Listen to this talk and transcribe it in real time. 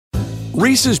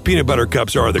Reese's peanut butter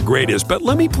cups are the greatest, but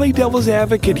let me play devil's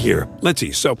advocate here. Let's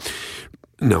see. So,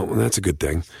 no, that's a good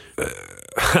thing.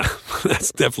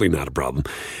 That's definitely not a problem.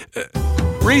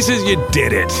 Reese's, you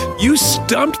did it. You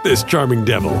stumped this charming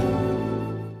devil.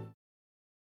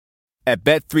 At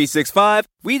Bet365,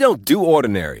 we don't do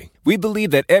ordinary. We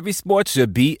believe that every sport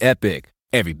should be epic.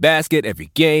 Every basket,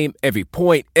 every game, every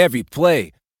point, every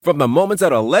play. From the moments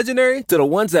that are legendary to the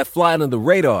ones that fly under the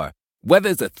radar. Whether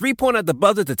it's a three-pointer at the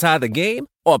buzzer to tie the game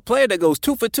or a player that goes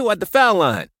 2 for 2 at the foul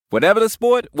line. Whatever the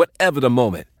sport, whatever the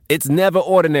moment. It's never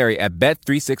ordinary at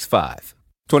Bet365.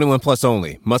 21 plus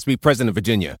only. Must be present in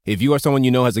Virginia. If you or someone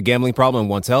you know has a gambling problem and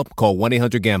wants help, call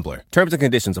 1-800-GAMBLER. Terms and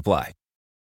conditions apply.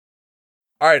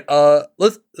 All right,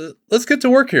 let's get to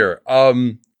work here.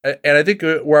 And I think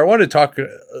where I want to talk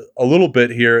a little bit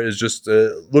here is just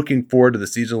looking forward to the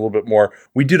season a little bit more.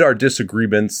 We did our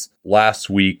disagreements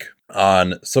last week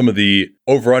on some of the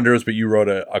over-unders, but you wrote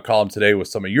a column today with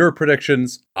some of your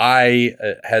predictions. I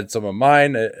had some of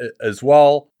mine as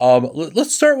well.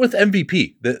 Let's start with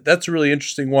MVP. That's a really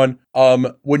interesting one.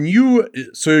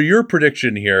 So your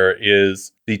prediction here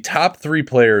is the top 3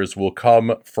 players will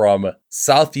come from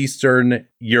Southeastern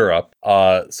Europe.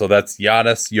 So that's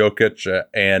Giannis, Jokic,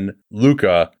 and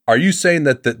Luka. Are you saying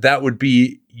that would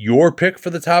be your pick for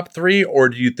the top 3, or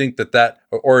do you think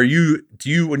or do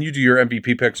you when you do your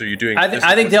MVP picks, are you doing?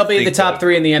 I think they'll be the top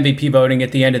 3 in the MVP voting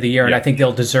at the end of the year, and I think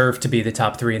they'll deserve to be the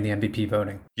top 3 in the MVP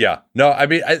voting. Yeah, no, I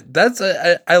mean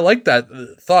I like that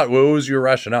thought. What was your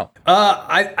rationale?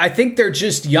 I think they're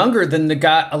just younger than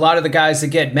a lot of the guys that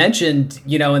get mentioned,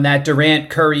 in that Durant,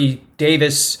 Curry,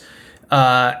 Davis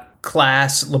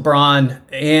class, LeBron,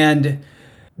 and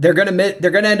they're going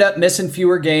to end up missing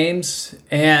fewer games,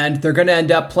 and they're going to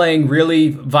end up playing really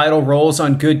vital roles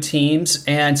on good teams.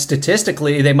 And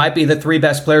statistically, they might be the 3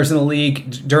 best players in the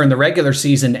league during the regular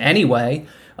season anyway,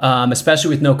 especially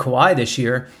with no Kawhi this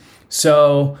year.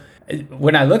 So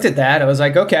when I looked at that, I was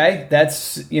like, okay,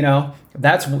 that's your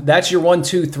 1,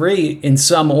 2, 3 in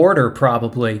some order,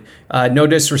 probably. No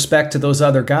disrespect to those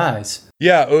other guys.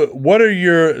 Yeah. What are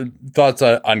your thoughts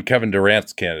on Kevin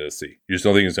Durant's candidacy? You just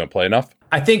don't think he's going to play enough?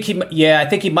 I think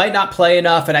he might not play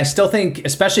enough, and I still think,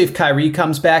 especially if Kyrie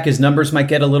comes back, his numbers might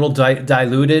get a little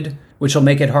diluted, which will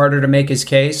make it harder to make his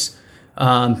case.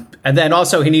 And then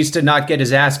also he needs to not get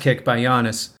his ass kicked by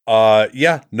Giannis.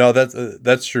 Yeah, no,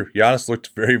 that's true. Giannis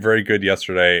looked very, very good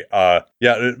yesterday.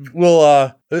 Yeah,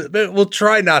 we'll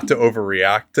try not to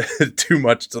overreact too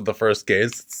much to the first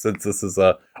case, since this is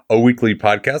a weekly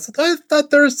podcast. I thought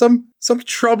there were some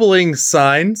troubling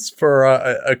signs for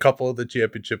a couple of the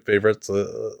championship favorites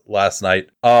last night.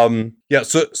 Yeah,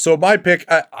 so my pick,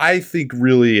 I think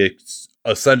really it's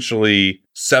essentially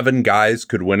 7 guys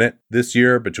could win it this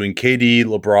year between KD,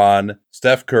 LeBron,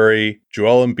 Steph Curry,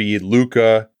 Joel Embiid,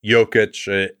 Luka,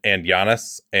 Jokic, and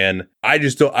Giannis. And I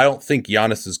don't think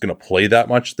Giannis is going to play that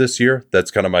much this year.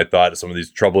 That's kind of my thought. Some of these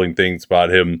troubling things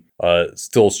about him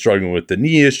still struggling with the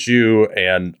knee issue.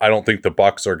 And I don't think the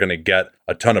Bucks are going to get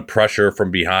a ton of pressure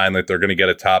from behind. Like, they're going to get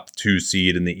a top 2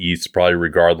 seed in the East, probably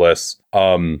regardless.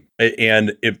 And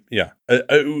did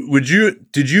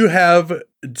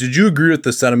you agree with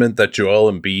the sentiment that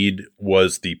Joel Embiid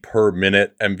was the per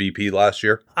minute MVP last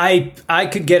year? I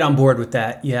could get on board with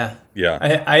that. Yeah.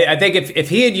 Yeah. I think if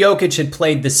he and Jokic had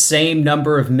played the same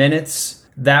number of minutes,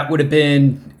 that would have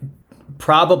been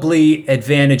probably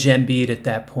advantage Embiid at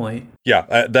that point.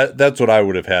 Yeah, that's what I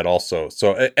would have had also.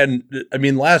 So, and I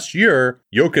mean, last year,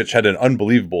 Jokic had an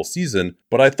unbelievable season,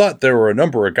 but I thought there were a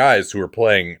number of guys who were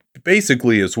playing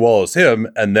basically as well as him,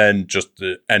 and then just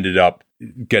ended up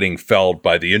getting felled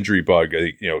by the injury bug.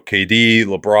 KD,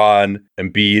 LeBron,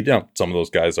 Embiid, some of those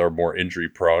guys are more injury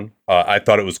prone. I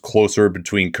thought it was closer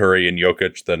between Curry and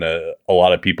Jokic than a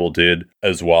lot of people did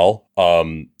as well.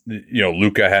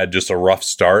 Luka had just a rough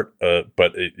start,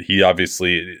 but he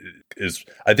obviously is,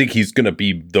 I think he's going to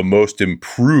be the most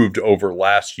improved over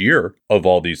last year of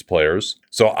all these players.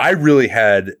 So I really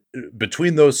had,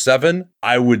 between those 7,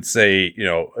 I would say,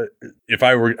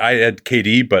 I had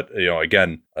KD, but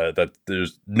again, that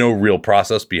there's no real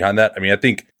process behind that. I mean, I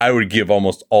think I would give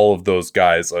almost all of those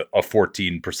guys a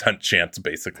 14% chance,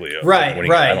 basically.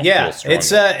 Right. Yeah.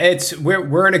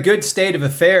 We're in a good state of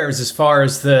affairs as far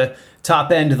as the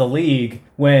top end of the league,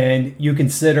 when you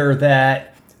consider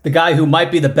that the guy who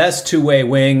might be the best two-way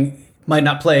wing might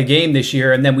not play a game this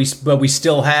year, and then we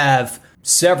still have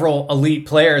several elite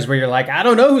players where you're like, I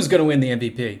don't know who's going to win the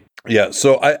MVP. Yeah,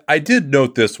 so I did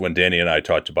note this when Danny and I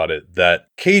talked about it,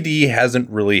 that KD hasn't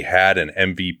really had an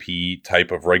MVP type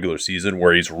of regular season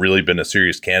where he's really been a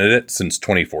serious candidate since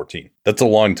 2014. That's a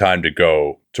long time to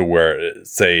go to where,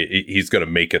 say, he's going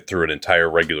to make it through an entire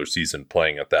regular season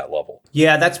playing at that level.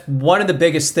 Yeah, that's one of the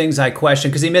biggest things I question,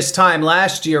 because he missed time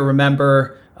last year,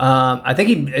 remember? I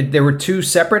think there were 2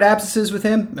 separate absences with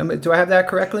him. Do I have that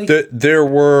correctly? There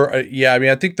were,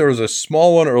 I think there was a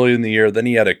small one early in the year. Then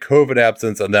he had a COVID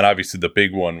absence. And then obviously the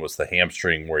big one was the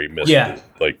hamstring where he missed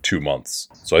like 2 months.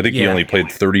 So I think he only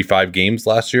played 35 games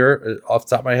last year off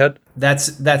the top of my head.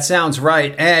 That sounds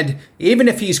right. And even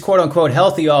if he's quote unquote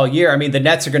healthy all year, I mean, the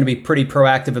Nets are going to be pretty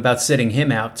proactive about sitting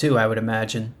him out too, I would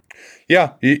imagine.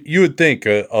 Yeah, you would think,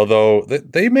 although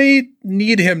they may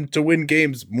need him to win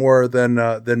games more than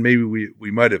maybe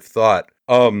we might have thought.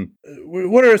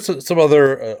 What are some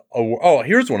other?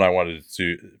 Here's one I wanted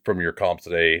to from your column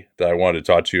today that I wanted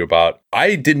to talk to you about.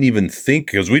 I didn't even think,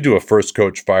 because we do a first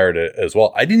coach fired as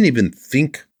well. I didn't even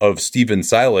think of Stephen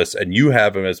Silas, and you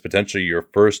have him as potentially your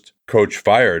first coach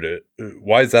fired.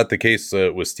 Why is that the case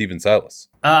with Stephen Silas?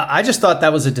 I just thought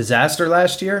that was a disaster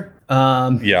last year.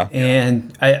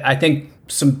 And I think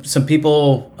some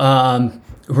people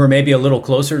who are maybe a little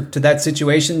closer to that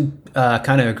situation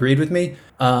kind of agreed with me.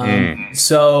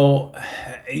 So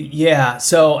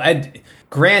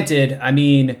granted, I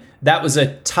mean, that was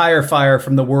a tire fire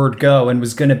from the word go and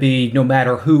was going to be no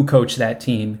matter who coached that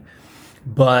team.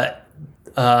 But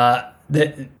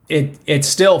it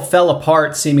still fell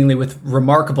apart seemingly with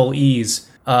remarkable ease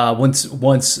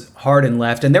once Harden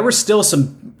left, and there were still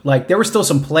some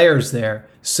players there.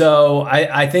 So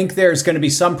I think there's going to be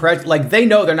some pressure. Like, they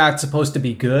know they're not supposed to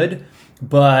be good,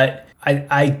 but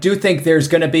I do think there's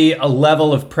going to be a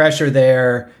level of pressure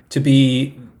there to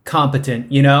be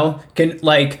competent. You know,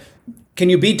 can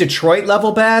you be Detroit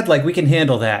level bad? Like, we can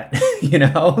handle that, you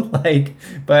know,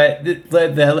 but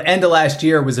the end of last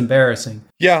year was embarrassing.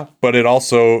 Yeah, but it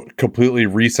also completely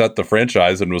reset the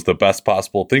franchise and was the best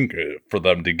possible thing for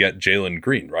them to get Jalen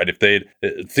Green, right? If they'd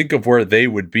think of where they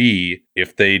would be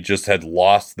if they just had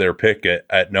lost their pick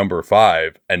at number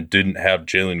 5 and didn't have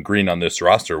Jalen Green on this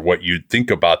roster, what you'd think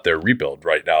about their rebuild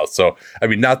right now. So, I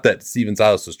mean, not that Stephen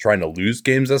Silas was trying to lose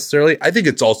games necessarily. I think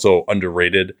it's also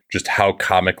underrated just how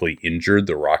comically injured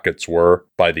the Rockets were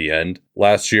by the end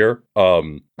last year.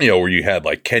 Where you had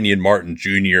like Kenyon Martin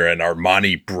Jr. and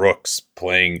Armani Brooks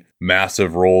playing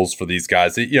massive roles for these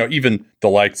guys. Even the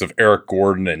likes of Eric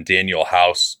Gordon and Daniel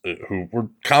House, who were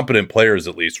competent players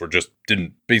at least,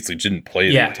 didn't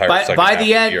play the entire second half of the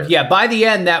year. Yeah, by the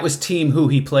end, that was team who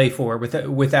he played for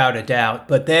without a doubt.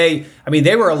 But they were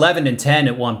 11-10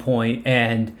 at one point,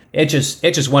 and it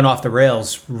just went off the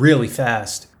rails really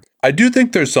fast. I do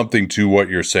think there's something to what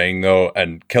you're saying, though,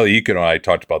 and Kelly Eakin and I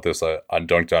talked about this on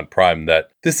Dunked on Prime,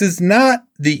 that this is not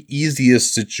the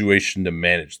easiest situation to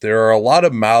manage. There are a lot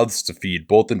of mouths to feed,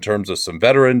 both in terms of some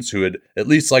veterans who would at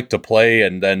least like to play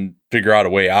and then figure out a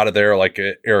way out of there, like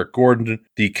Eric Gordon.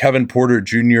 The Kevin Porter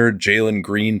Jr., Jalen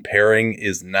Green pairing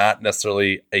is not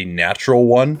necessarily a natural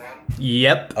one.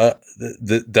 Yep.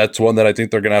 That's one that I think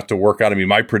they're going to have to work on. I mean,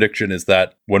 my prediction is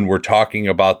that when we're talking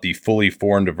about the fully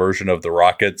formed version of the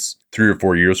Rockets 3 or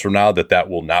 4 years from now, that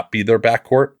will not be their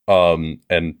backcourt,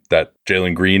 and that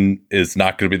Jalen Green is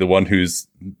not going to be the one who's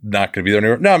not going to be there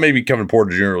anymore. Now, maybe Kevin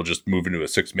Porter Jr. will just move into a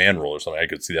 6-man role or something. I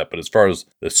could see that. But as far as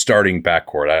the starting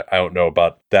backcourt, I don't know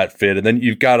about that fit. And then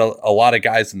you've got a lot of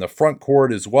guys in the front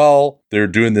court as well. They're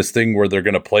doing this thing where they're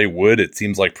going to play Wood, it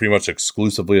seems like, pretty much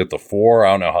exclusively at the 4.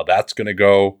 I don't know how that's going to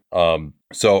go.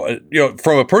 So,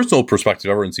 from a personal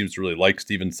perspective, everyone seems to really like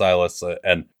Stephen Silas,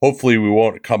 and hopefully we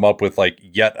won't come up with like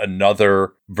yet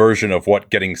another version of what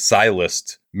getting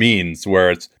Silased means,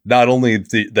 where it's not only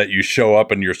that you show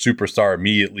up and your superstar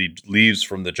immediately leaves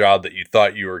from the job that you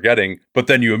thought you were getting, but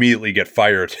then you immediately get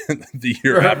fired the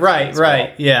year after.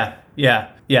 Right. Yeah.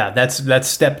 That's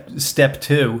step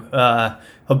 2.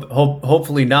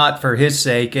 Hopefully not for his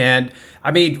sake. And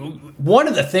I mean, one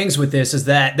of the things with this is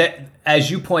that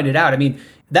as you pointed out, I mean,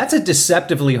 that's a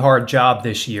deceptively hard job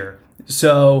this year.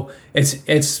 So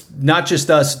it's not just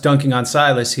us dunking on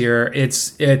Silas here.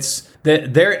 It's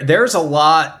there's a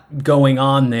lot going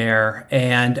on there,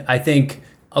 and I think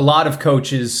a lot of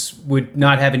coaches would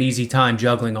not have an easy time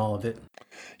juggling all of it.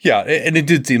 Yeah, and it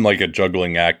did seem like a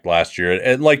juggling act last year.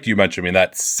 And like you mentioned, I mean,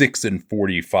 that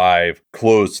 6-45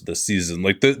 close to the season,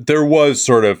 like there was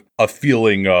sort of a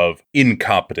feeling of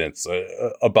incompetence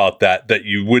about that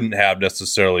you wouldn't have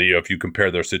necessarily if you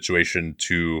compare their situation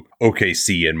to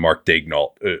OKC and Mark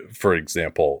Daigneault, for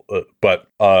example. But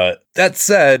that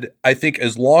said, I think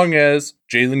as long as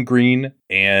Jalen Green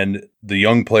and the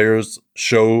young players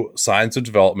show signs of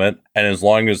development, and as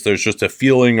long as there's just a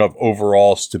feeling of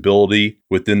overall stability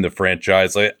within the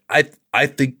franchise, I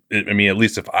think, I mean, at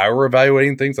least if I were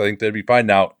evaluating things, I think they'd be fine.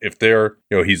 Now, if they're,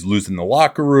 he's losing the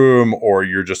locker room, or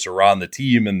you're just around the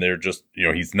team and they're just,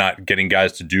 he's not getting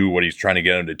guys to do what he's trying to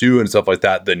get them to do and stuff like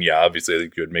that, then yeah, obviously I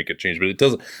think you would make a change. But it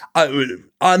doesn't,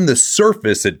 on the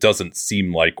surface, it doesn't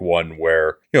seem like one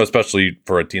where, especially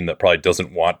for a team that probably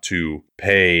doesn't want to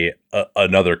pay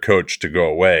another coach to go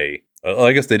away.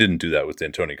 I guess they didn't do that with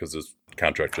D'Antoni because his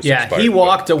contract just expired. He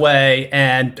walked away,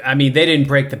 and I mean they didn't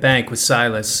break the bank with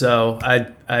Silas, so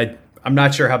I'm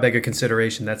not sure how big a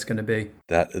consideration that's going to be.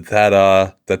 That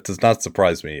does not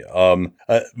surprise me.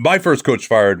 My first coach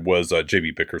fired was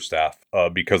JB Bickerstaff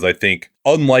because I think,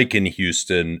 unlike in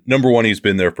Houston, number one, he's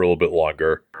been there for a little bit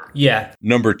longer. Yeah.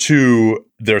 Number two,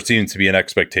 there seems to be an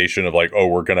expectation of like, oh,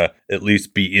 we're gonna at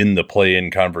least be in the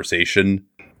play-in conversation.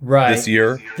 Right. This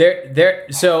year.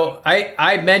 So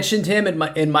I mentioned him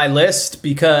in my list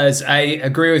because I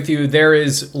agree with you. There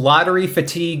is lottery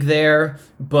fatigue there,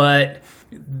 but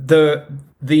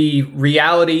the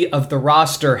reality of the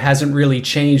roster hasn't really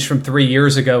changed from 3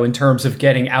 years ago in terms of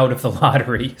getting out of the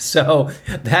lottery. So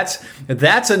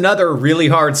that's another really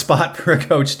hard spot for a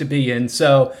coach to be in.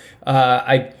 So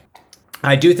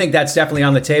I do think that's definitely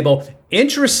on the table.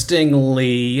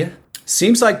 Interestingly,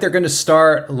 seems like they're going to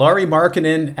start Lauri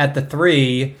Markkanen at the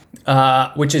 3,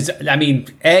 which is, I mean,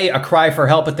 A, cry for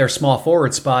help at their small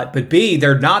forward spot, but B,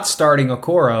 they're not starting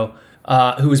Okoro,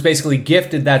 who was basically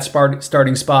gifted that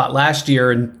starting spot last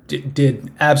year and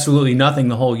did absolutely nothing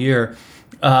the whole year.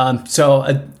 So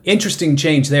an interesting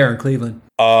change there in Cleveland.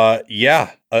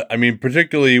 Yeah. I mean,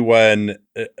 particularly when,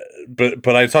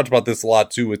 but I talked about this a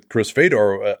lot too with Chris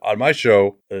Fedor on my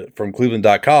show from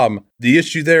Cleveland.com. The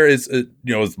issue there is, is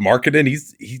Markkanen.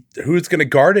 Who's going to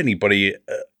guard anybody?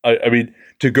 I mean,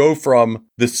 to go from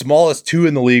the smallest 2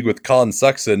 in the league with Colin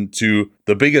Sexton to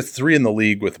the biggest 3 in the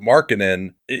league with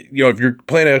Markkanen, if you're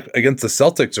playing against the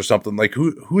Celtics or something, like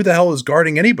who the hell is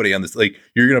guarding anybody on this? Like,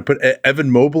 you're going to put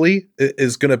Evan Mobley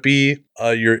is going to be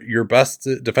your best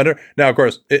defender. Now, of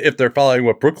course, if they're following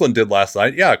what Brooklyn did last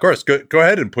night, yeah, of course, go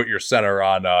ahead and put your center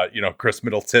on, Chris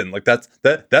Middleton. Like that's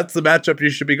the matchup you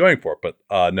should be going for. But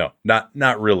no,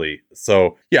 not really.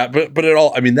 So yeah, but it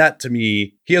all, I mean, that to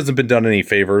me, he hasn't been done any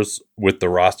favors with the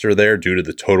roster there due to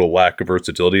the total lack of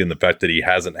versatility and the fact that he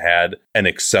hasn't had an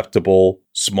acceptable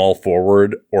small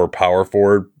forward or power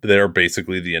forward there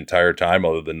basically the entire time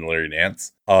other than Larry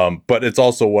Nance. But it's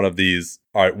also one of these,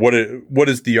 all right, what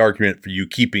is the argument for you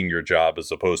keeping your job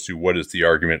as opposed to what is the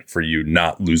argument for you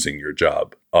not losing your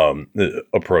job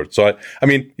approach. So, I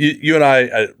mean, you and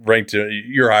I ranked him,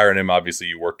 you're higher than him. Obviously,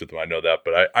 you worked with him. I know that,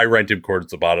 but I ranked him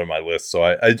towards the bottom of my list. So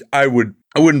I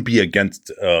wouldn't be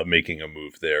against making a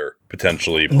move there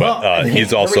potentially, but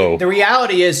he's also... The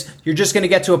reality is you're just going to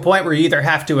get to a point where you either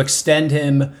have to extend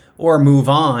him or move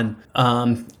on.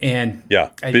 And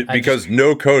yeah, because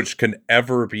no coach can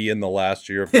ever be in the last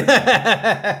year of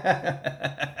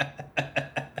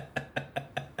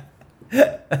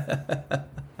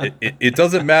it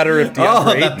doesn't matter if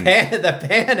the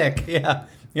panic.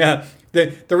 Yeah.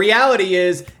 The reality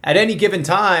is at any given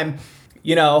time,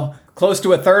 close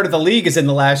to a third of the league is in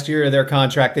the last year of their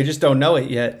contract. They just don't know it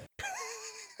yet.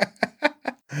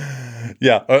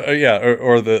 Yeah,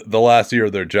 or the last year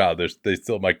of their job. They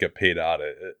still might get paid out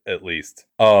at least.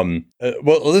 Well,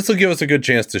 this will give us a good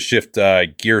chance to shift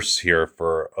gears here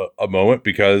for a moment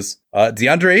because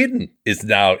DeAndre Ayton is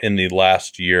now in the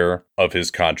last year of his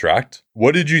contract.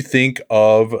 What did you think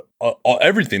of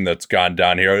everything that's gone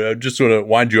down here? I just want to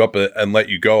wind you up and let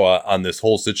you go on this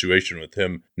whole situation with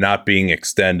him not being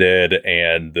extended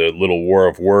and the little war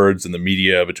of words in the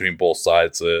media between both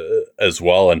sides as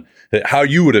well, and how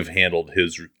you would have handled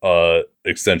his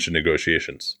extension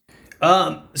negotiations.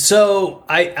 So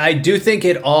I do think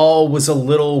it all was a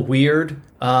little weird.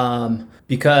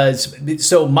 Because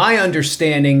my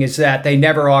understanding is that they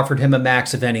never offered him a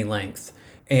max of any length,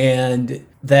 and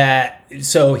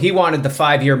so he wanted the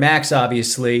 5-year max,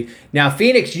 obviously. Now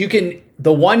Phoenix,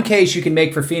 the one case you can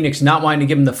make for Phoenix not wanting to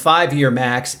give him the 5-year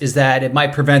max is that it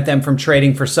might prevent them from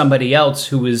trading for somebody else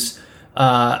who is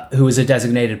a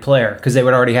designated player, because they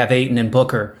would already have Ayton and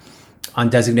Booker on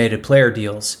designated player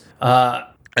deals.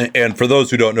 And for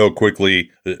those who don't know, quickly,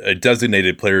 a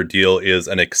designated player deal is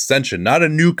an extension, not a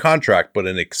new contract, but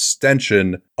an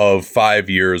extension of 5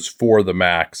 years for the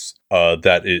max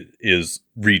that it is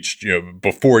reached,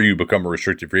 before you become a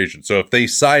restricted free agent. So if they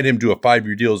sign him to a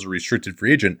 5-year deal as a restricted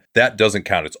free agent, that doesn't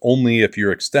count. It's only if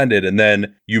you're extended, and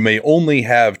then you may only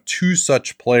have 2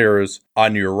 such players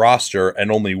on your roster,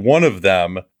 and only one of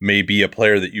them may be a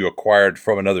player that you acquired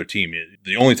from another team.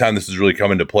 The only time this has really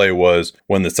come into play was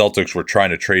when the Celtics were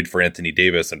trying to trade for Anthony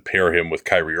Davis and pair him with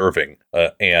Kyrie Irving,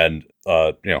 and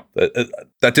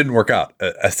that didn't work out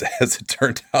as it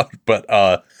turned out.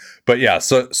 But yeah,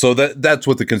 so that's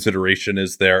what the consideration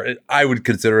is there. I would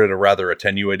consider it a rather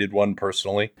attenuated one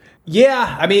personally.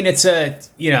 Yeah, I mean, it's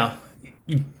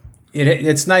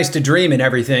it's nice to dream and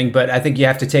everything, but I think you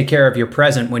have to take care of your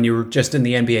present when you're just in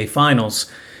the NBA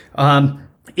Finals.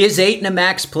 Is Ayton a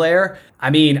max player? I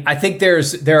mean, I think there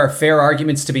are fair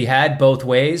arguments to be had both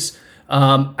ways.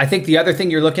 I think the other thing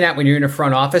you're looking at when you're in a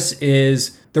front office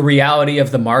is the reality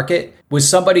of the market. Was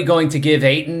somebody going to give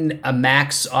Ayton a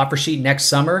max offer sheet next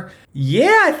summer?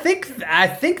 Yeah, I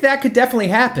think that could definitely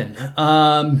happen.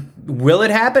 Will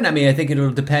it happen? I mean, I think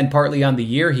it'll depend partly on the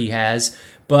year he has,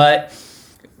 but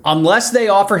unless they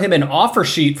offer him an offer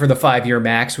sheet for the 5-year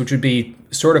max, which would be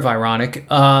sort of ironic,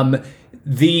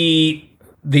 the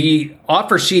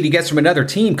offer sheet he gets from another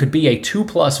team could be a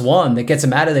 2+1 that gets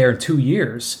him out of there in 2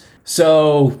 years.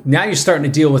 So now you're starting to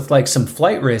deal with like some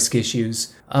flight risk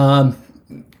issues.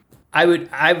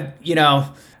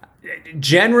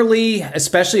 Generally,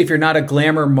 especially if you're not a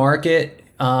glamour market,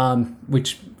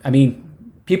 which, I mean,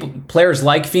 players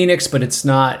like Phoenix, but it's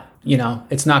not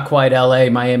quite LA,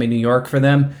 Miami, New York for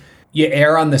them. You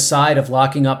err on the side of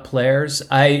locking up players.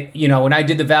 When I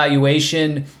did the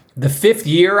valuation, the 5th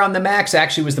year on the max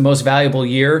actually was the most valuable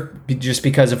year just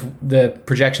because of the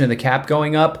projection of the cap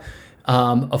going up.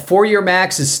 A 4-year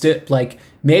max is still like,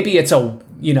 maybe it's a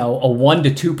 1 to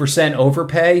 2%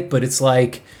 overpay, but it's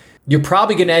like you're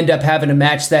probably going to end up having to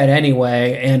match that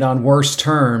anyway, and on worse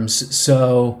terms.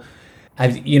 So,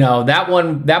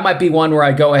 that might be one where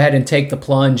I go ahead and take the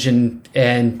plunge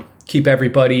and keep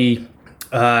everybody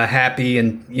happy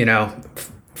and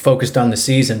focused on the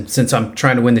season, since I'm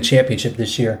trying to win the championship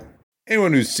this year.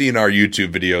 Anyone who's seen our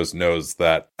YouTube videos knows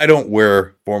that I don't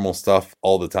wear formal stuff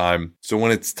all the time. So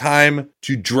when it's time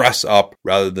to dress up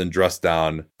rather than dress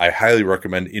down, I highly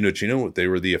recommend Indochino. They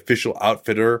were the official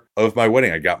outfitter of my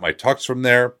wedding. I got my tux from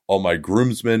there. All my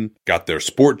groomsmen got their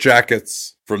sport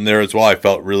jackets from there as well. I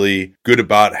felt really good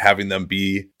about having them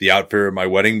be the outfitter of my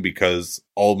wedding because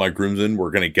all of my groomsmen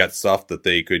were going to get stuff that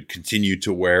they could continue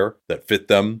to wear that fit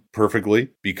them perfectly.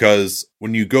 Because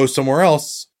when you go somewhere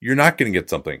else, you're not going to get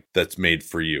something that's made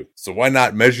for you. So why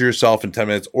not measure yourself in 10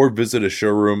 minutes or visit a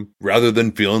showroom rather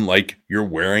than feeling like you're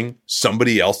wearing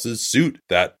somebody else's suit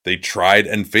that they tried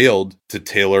and failed to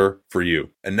tailor for you.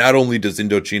 And not only does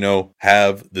Indochino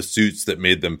have the suits that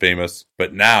made them famous,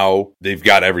 but now they've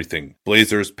got everything.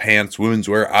 Blazers, pants, women's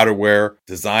wear, outerwear,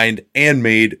 designed and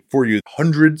made for you.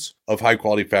 Hundreds of high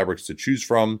quality fabrics to choose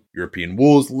from. European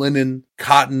wools, linen,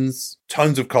 cottons,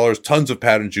 tons of colors, tons of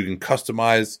patterns. You can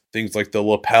customize things like the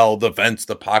lapel, the vents,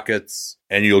 the pockets,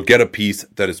 and you'll get a piece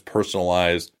that is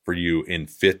personalized for you in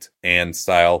fit and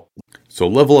style. So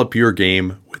level up your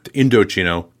game with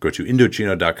Indochino. Go to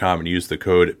Indochino.com and use the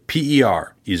code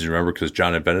PER. Easy to remember because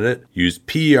John invented it. Use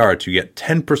PER to get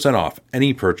 10% off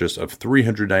any purchase of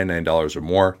 $399 or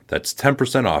more. That's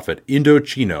 10% off at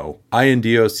Indochino,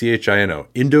 Indochino,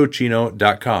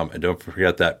 Indochino.com. And don't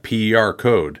forget that PER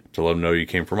code to let them know you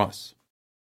came from us.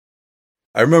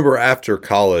 I remember after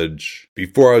college,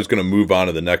 before I was going to move on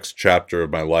to the next chapter of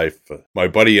my life, my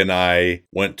buddy and I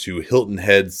went to Hilton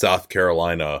Head, South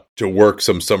Carolina to work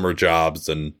some summer jobs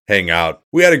and hang out.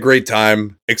 We had a great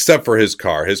time, except for his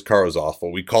car. His car was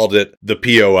awful. We called it the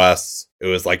POS. It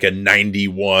was like a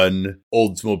 91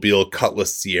 Oldsmobile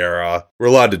Cutlass Sierra. We're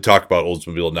allowed to talk about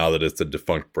Oldsmobile now that it's a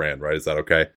defunct brand, right? Is that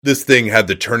okay? This thing had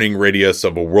the turning radius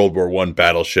of a World War I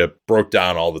battleship, broke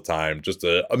down all the time, just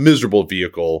a miserable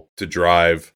vehicle to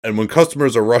drive. And when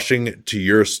customers are rushing to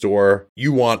your store,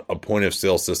 you want a point of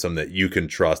sale system that you can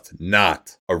trust,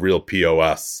 not a real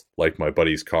POS like my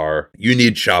buddy's car. You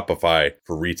need Shopify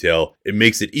for retail. It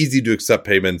makes it easy to accept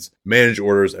payments, manage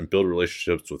orders, and build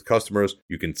relationships with customers.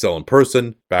 You can sell in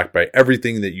person, backed by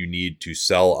everything that you need to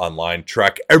sell online.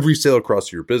 Track every sale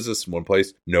across your business in one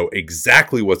place. Know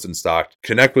exactly what's in stock.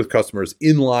 Connect with customers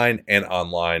in line and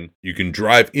online. You can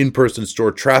drive in-person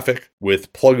store traffic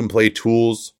with plug-and-play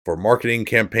tools for marketing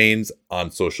campaigns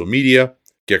on social media.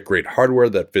 Get great hardware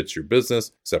that fits your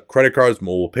business, accept credit cards,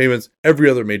 mobile payments, every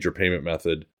other major payment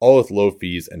method, all with low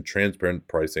fees and transparent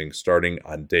pricing starting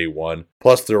on day one.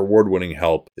 Plus, their award-winning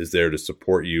help is there to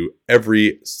support you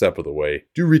every step of the way.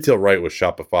 Do retail right with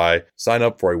Shopify. Sign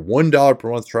up for a $1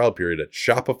 per month trial period at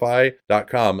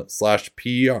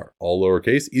shopify.com/PER. All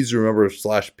lowercase, easy to remember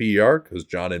 /PER because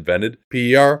John invented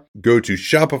PER. Go to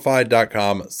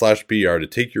shopify.com/PER to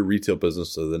take your retail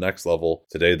business to the next level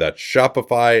today. That's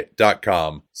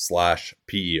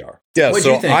shopify.com/PER. Yeah, What'd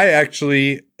so you think? I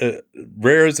actually,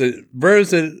 rare as it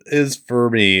is for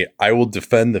me, I will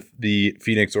defend the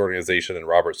Phoenix organization and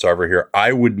Robert Sarver here.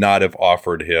 I would not have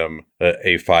offered him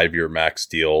a 5-year max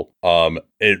deal.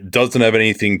 It doesn't have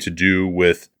anything to do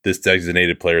with this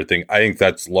designated player thing. I think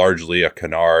that's largely a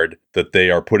canard that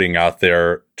they are putting out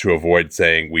there to avoid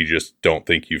saying, we just don't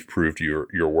think you've proved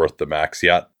you're worth the max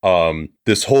yet.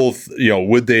 This whole,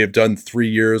 would they have done 3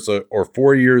 years or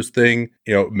 4 years thing?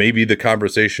 Maybe the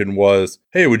conversation was,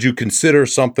 hey, would you consider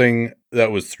something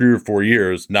that was 3 or 4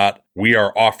 years, not we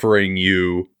are offering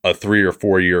you a 3 or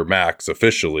 4 year max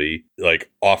officially, like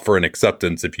offer an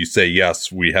acceptance. If you say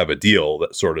yes, we have a deal,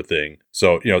 that sort of thing.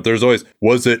 So, there's always,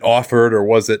 was it offered or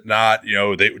was it not?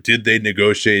 Did they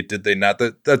negotiate? Did they not?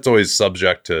 That's always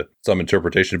subject to some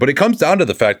interpretation. But it comes down to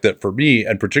the fact that for me,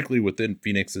 and particularly within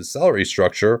Phoenix's salary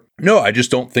structure, no, I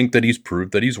just don't think that he's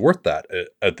proved that he's worth that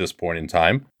at this point in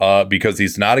time, because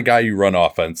he's not a guy you run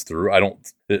offense through. I don't.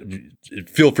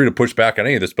 Feel free to push back on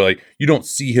any of this, but you don't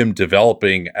see him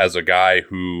developing as a guy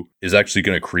who is actually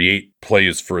going to create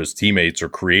plays for his teammates or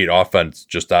create offense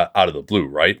just out of the blue,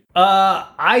 right?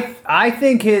 I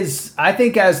think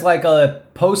as like a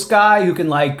post guy who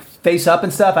can face up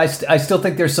and stuff, I still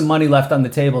think there's some money left on the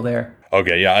table there.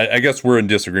 Okay, yeah, I guess we're in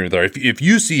disagreement there. If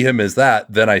you see him as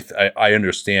that, then I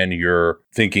understand your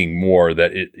thinking more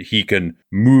that he can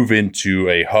move into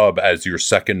a hub as your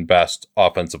second best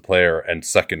offensive player and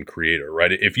second creator,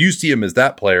 right? If you see him as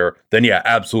that player, then yeah,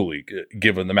 absolutely,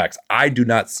 give him the max. I do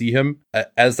not see him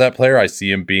as that player. I see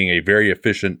him being a very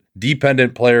efficient,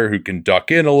 dependent player who can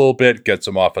duck in a little bit, get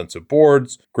some offensive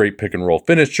boards, great pick and roll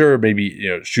finisher,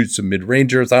 maybe shoot some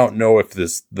mid-rangers. I don't know if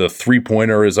the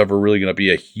 3-pointer is ever really going to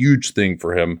be a huge thing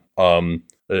for him.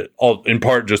 In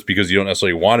part just because you don't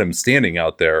necessarily want him standing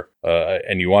out there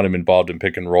and you want him involved in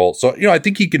pick and roll. So, I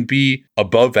think he can be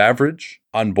above average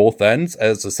on both ends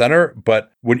as a center. But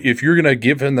if you're going to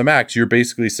give him the max, you're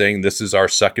basically saying this is our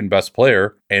second best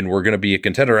player and we're going to be a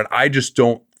contender. And I just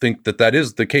don't think that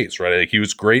is the case, right? He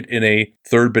was great in a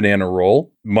third banana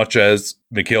role, much as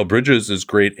Mikal Bridges is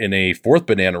great in a fourth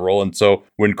banana role. And so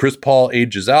when Chris Paul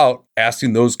ages out,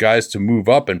 asking those guys to move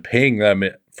up and paying them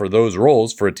for those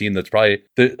roles for a team that's probably,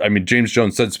 James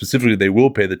Jones said specifically they will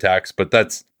pay the tax, but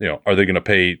that's, are they going to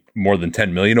pay more than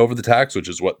 $10 million over the tax, which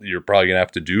is what you're probably going to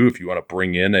have to do if you want to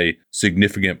bring in a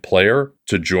significant player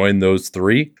to join those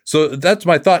three. So that's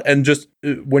my thought. And just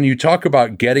when you talk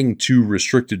about getting to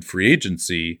restricted free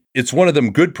agency, it's one of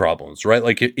them good problems, right?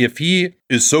 Like if he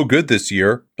is so good this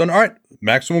year, then all right,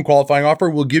 maximum qualifying offer,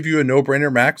 we'll give you a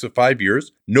no-brainer max of 5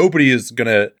 years. Nobody is going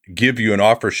to give you an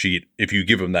offer sheet if you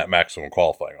give them that maximum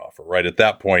qualifying offer, right? At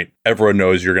that point, everyone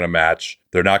knows you're going to match.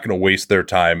 They're not going to waste their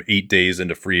time 8 days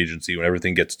into free agency when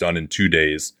everything gets done in 2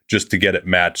 days just to get it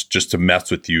matched, just to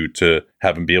mess with you, to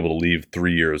have him be able to leave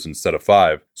 3 years instead of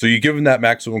 5. So you give him that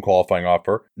maximum qualifying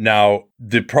offer. Now,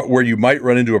 where you might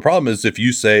run into a problem is if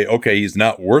you say, okay, he's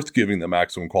not worth giving the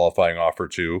maximum qualifying offer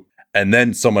to, and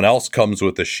then someone else comes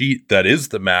with a sheet that is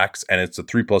the max and it's a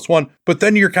 3+1, but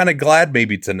then you're kind of glad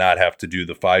maybe to not have to do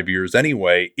the 5 years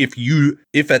anyway.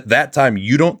 If at that time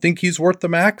you don't think he's worth the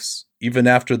max, even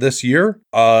after this year,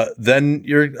 then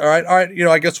you're all right.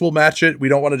 I guess we'll match it. We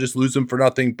don't want to just lose him for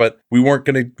nothing, but we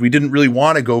didn't really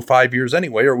want to go 5 years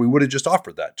anyway, or we would have just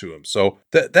offered that to him. So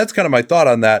that's kind of my thought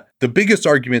on that. The biggest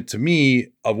argument to me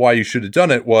of why you should have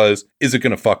done it was, is it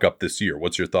going to fuck up this year?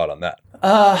 What's your thought on that?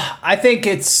 I think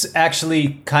it's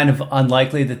actually kind of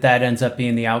unlikely that ends up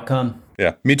being the outcome.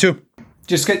 Yeah, me too.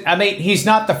 Just 'cause, he's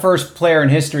not the first player in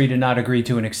history to not agree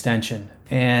to an extension.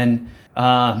 And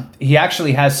he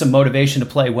actually has some motivation to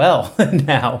play well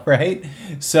now, right?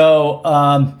 So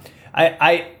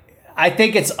I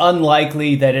think it's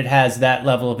unlikely that it has that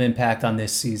level of impact on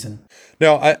this season.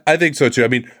 No, I think so too.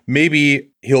 Maybe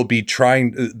he'll be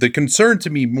trying. The concern to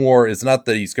me more is not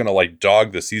that he's going to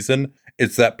dog the season.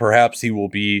 It's that perhaps he will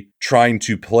be trying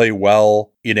to play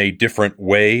well in a different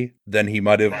way than he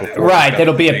might have before. Right.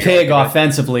 That'll be a pig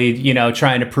offensively,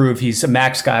 trying to prove he's a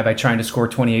max guy by trying to score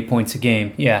 28 points a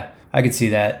game. Yeah, I could see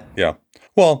that. Yeah.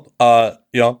 Well,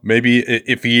 maybe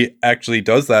if he actually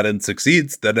does that and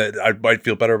succeeds, then I might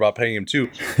feel better about paying him too.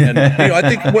 And I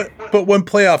think but when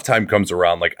playoff time comes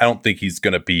around, like I don't think he's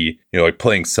going to be like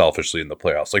playing selfishly in the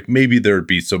playoffs. Like maybe there'd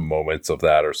be some moments of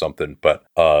that or something. But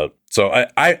so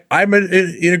I'm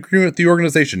in agreement with the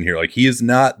organization here. Like he is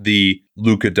not the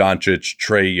Luka Doncic,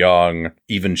 Trae Young,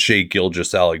 even Shai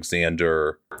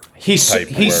Gilgeous-Alexander. I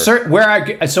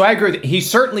agree. He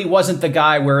certainly wasn't the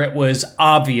guy where it was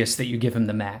obvious that you give him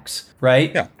the max,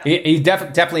 right? Yeah, he's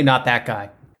definitely not that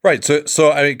guy. Right.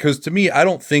 So I mean, because to me, I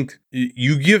don't think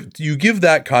you give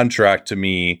that contract to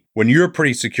me when you're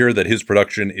pretty secure that his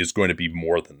production is going to be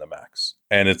more than the max.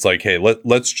 And it's like, hey,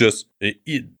 let's just,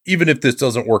 even if this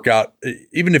doesn't work out,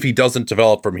 even if he doesn't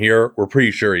develop from here, we're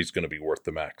pretty sure he's going to be worth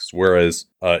the max. Whereas,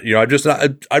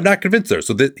 I'm not convinced there.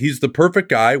 So that he's the perfect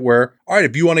guy where, all right,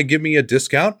 if you want to give me a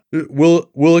discount,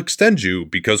 we'll extend you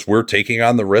because we're taking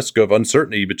on the risk of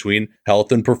uncertainty between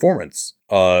health and performance.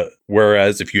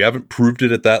 Whereas if you haven't proved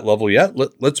it at that level yet,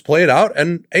 let's play it out.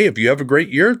 And hey, if you have a great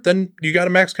year, then you got a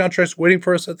max contract waiting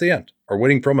for us at the end, or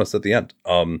waiting from us at the end.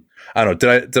 I don't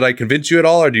know. Did I convince you at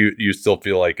all, or do you still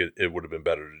feel like it would have been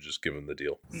better to just give him the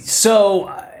deal? So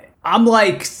I'm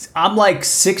like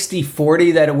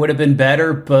 60-40 that it would have been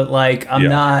better, but like I'm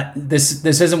not. This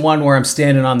isn't one where I'm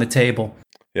standing on the table.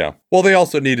 Yeah. Well, they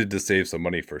also needed to save some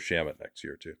money for Shamet next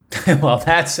year too. Well,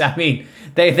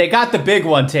 they got the big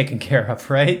one taken care of,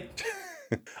 right?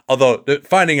 Although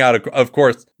finding out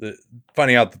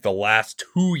that the last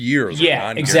 2 years.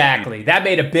 Yeah, exactly. That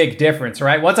made a big difference,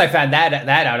 right? Once I found that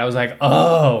out, I was like,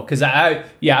 oh, because I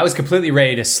was completely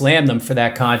ready to slam them for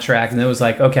that contract, and it was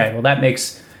like, okay, well, that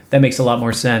makes a lot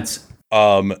more sense.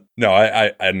 No,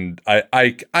 I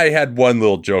had one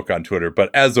little joke on Twitter,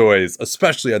 but as always,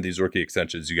 especially on these rookie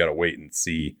extensions, you got to wait and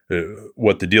see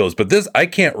what the deal is. But I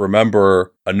can't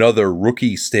remember another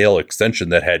rookie stale extension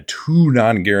that had 2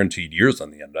 non-guaranteed years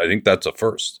on the end. I think that's a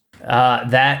first.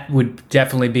 That would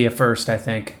definitely be a first, I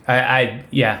think.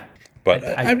 But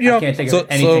I can't think of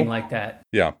anything like that.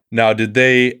 Yeah. Now,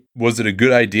 was it a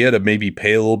good idea to maybe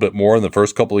pay a little bit more in the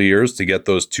first couple of years to get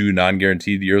those 2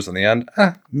 non-guaranteed years in the end?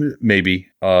 Maybe.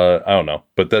 I don't know.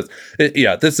 But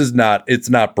it's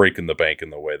not breaking the bank in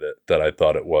the way that I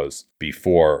thought it was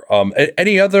before.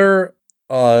 Any other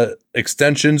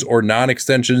extensions or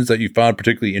non-extensions that you found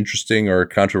particularly interesting or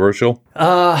controversial?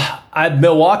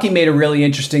 Milwaukee made a really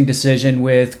interesting decision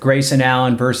with Grayson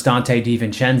Allen versus Dante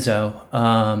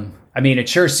DiVincenzo. It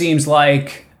sure seems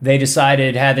like they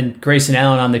decided having Grayson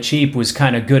Allen on the cheap was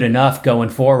kind of good enough going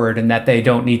forward, and that they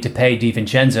don't need to pay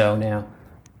DiVincenzo now.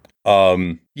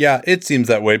 Yeah, it seems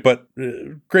that way, but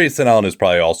Grayson Allen is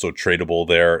probably also tradable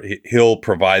there. He'll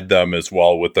provide them as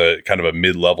well with a kind of a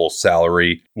mid-level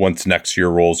salary once next year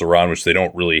rolls around, which they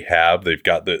don't really have. They've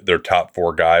got their top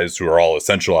 4 guys who are all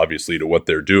essential, obviously, to what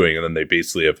they're doing, and then they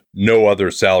basically have no other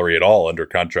salary at all under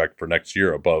contract for next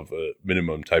year above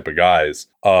minimum type of guys.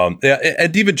 And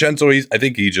DiVincenzo, I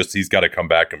think he's got to come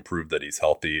back and prove that he's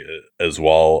healthy as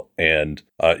well. And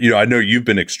I know you've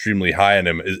been extremely high on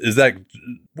him.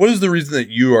 What is the reason that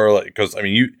you are like? Because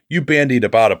you bandied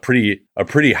about a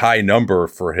pretty high number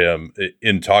for him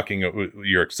in talking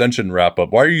your extension wrap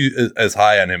up. Why are you as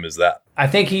high on him as that? I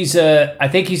think he's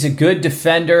a good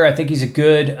defender. I think he's a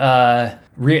good,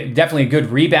 definitely a good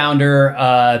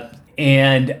rebounder,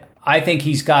 and I think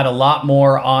he's got a lot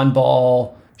more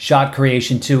on-ball shot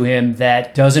creation to him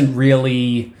that doesn't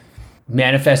really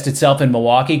manifest itself in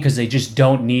Milwaukee because they just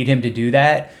don't need him to do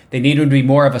that. They need him to be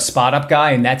more of a spot-up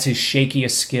guy, and that's his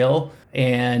shakiest skill.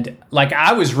 And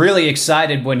I was really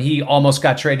excited when he almost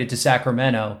got traded to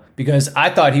Sacramento because I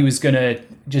thought he was going to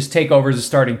just take over as a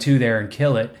starting 2 there and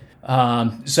kill it.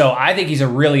 So I think he's a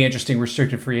really interesting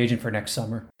restricted free agent for next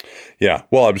summer. Yeah,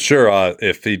 well, I'm sure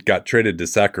if he got traded to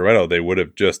Sacramento, they would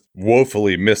have just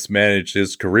woefully mismanaged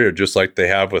his career, just like they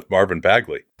have with Marvin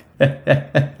Bagley.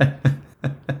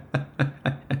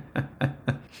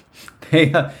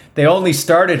 They only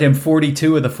started him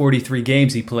 42 of the 43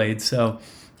 games he played, so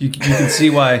you can see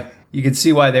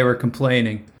why they were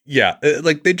complaining. Yeah,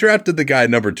 they drafted the guy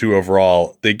number 2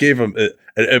 overall. They gave him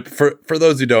for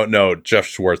those who don't know, Jeff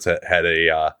Schwartz had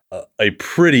a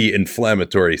pretty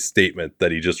inflammatory statement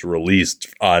that he just released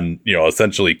on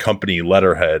essentially company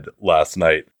letterhead last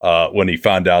night when he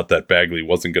found out that Bagley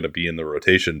wasn't going to be in the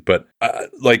rotation. But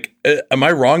am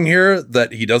I wrong here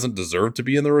that he doesn't deserve to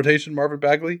be in the rotation, Marvin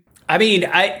Bagley?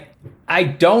 I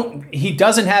don't. He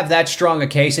doesn't have that strong a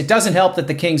case. It doesn't help that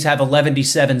the Kings have 11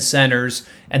 centers,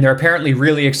 and they're apparently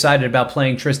really excited about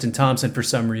playing Tristan Thompson for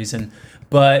some reason.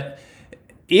 But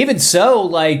even so,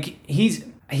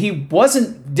 he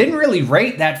didn't really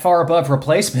rate that far above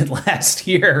replacement last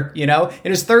year, in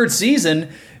his third season,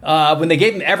 when they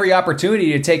gave him every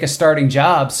opportunity to take a starting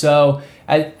job. So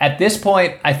at this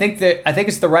point, I think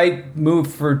it's the right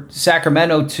move for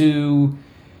Sacramento to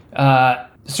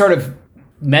sort of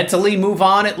mentally move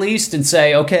on at least and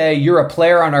say, okay, you're a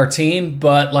player on our team,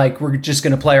 but like we're just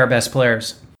going to play our best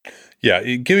players. Yeah,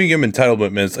 giving him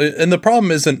entitlement minutes, and the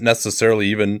problem isn't necessarily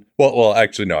even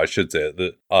actually, no, I should say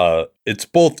that it's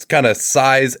both kind of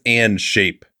size and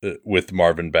shape with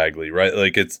Marvin Bagley, right?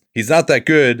 Like he's not that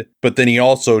good, but then he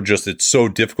also it's so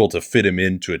difficult to fit him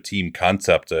into a team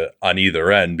concept on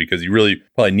either end because he really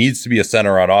probably needs to be a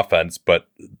center on offense. But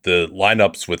the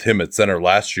lineups with him at center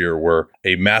last year were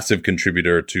a massive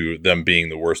contributor to them being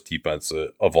the worst defense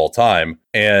of all time.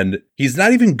 And he's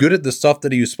not even good at the stuff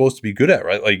that he was supposed to be good at,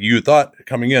 right? Like you thought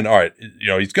coming in, all right,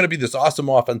 he's going to be this awesome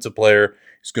offensive player.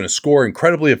 He's going to score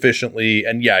incredibly efficiently.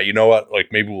 And yeah, you know what? Like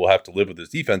maybe we'll have to live with his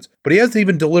defense. But he hasn't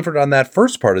even delivered on that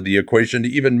first part of the equation to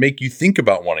even make you think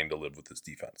about wanting to live with his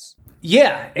defense.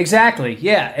 Yeah, exactly.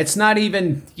 Yeah, it's not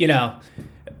even,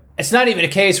 it's not even a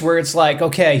case where it's like,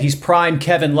 okay, he's prime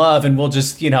Kevin Love and we'll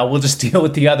just deal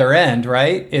with the other end,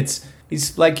 right?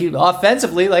 He's like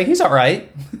offensively, like he's all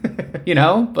right,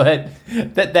 but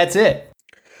that's it.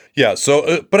 Yeah.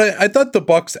 So, but I thought the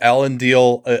Bucks Allen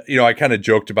deal, I kind of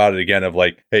joked about it again of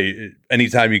like, hey,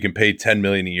 anytime you can pay $10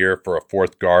 million a year for a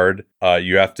fourth guard,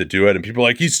 you have to do it. And people are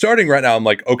like, he's starting right now. I'm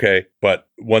like, okay, but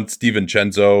once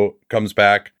DiVincenzo comes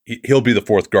back, he'll be the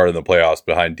fourth guard in the playoffs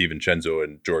behind DiVincenzo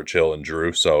and George Hill and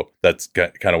Drew. So that's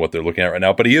kind of what they're looking at right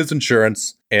now. But he is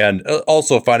insurance, and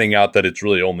also finding out that it's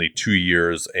really only 2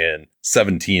 years and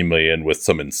 $17 million with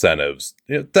some incentives.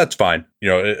 That's fine.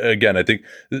 Again, I think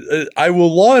I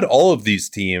will laud all of these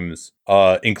teams,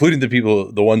 including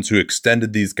the ones who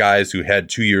extended these guys who had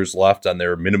 2 years left on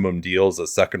their minimum deals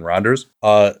as second rounders,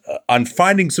 on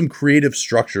finding some creative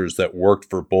structures that worked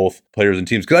for both players and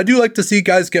teams. Because I do like to see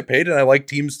guys get paid, and I like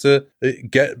teams to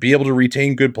be able to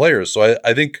retain good players. So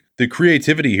I think the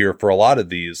creativity here for a lot of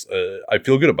these, I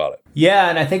feel good about it. Yeah,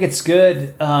 and I think it's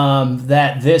good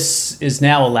that this is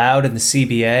now allowed in the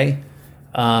CBA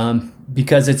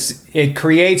because it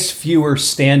creates fewer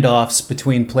standoffs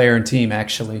between player and team,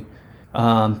 actually,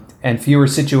 and fewer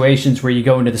situations where you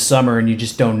go into the summer and you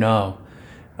just don't know.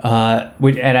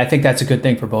 And I think that's a good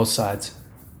thing for both sides.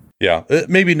 Yeah,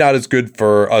 maybe not as good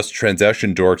for us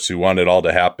transaction dorks who want it all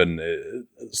to happen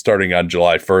starting on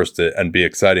July 1st and be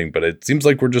exciting, but it seems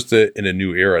like we're just in a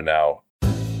new era now.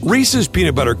 Reese's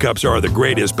Peanut Butter Cups are the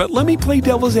greatest, but let me play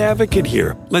devil's advocate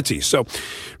here. Let's see. So,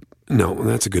 no,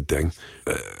 that's a good thing.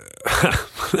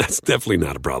 That's definitely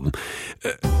not a problem.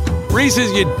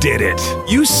 Reese's, you did it.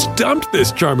 You stumped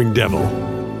this charming devil.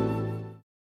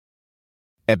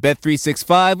 At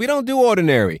Bet365, we don't do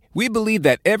ordinary. We believe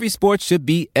that every sport should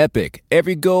be epic.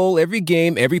 Every goal, every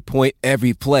game, every point,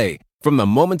 every play. From the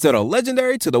moments that are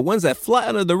legendary to the ones that fly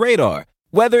under the radar.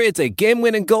 Whether it's a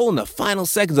game-winning goal in the final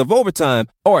seconds of overtime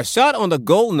or a shot on the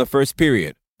goal in the first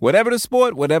period. Whatever the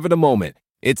sport, whatever the moment.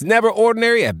 It's never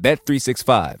ordinary at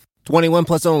Bet365. 21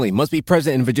 plus only. Must be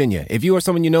present in Virginia. If you or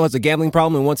someone you know has a gambling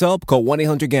problem and wants help, call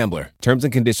 1-800-GAMBLER. Terms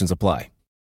and conditions apply.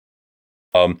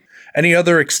 Any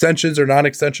other extensions or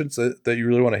non-extensions that you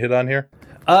really want to hit on here?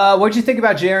 What'd you think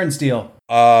about Jaren's deal?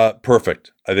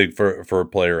 Perfect. I think for a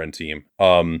player and team.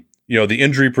 The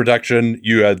injury protection,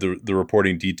 you had the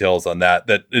reporting details on that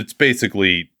it's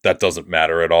basically, that doesn't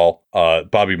matter at all.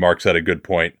 Bobby Marks had a good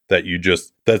point that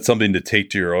that's something to take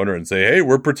to your owner and say, hey,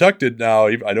 we're protected now.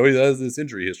 I know he has this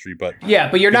injury history, but yeah,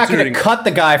 but you're not going to cut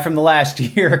the guy from the last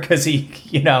year because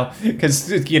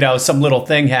some little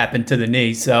thing happened to the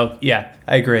knee. So yeah,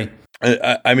 I agree.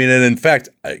 I mean, and in fact,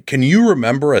 can you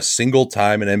remember a single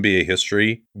time in NBA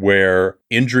history where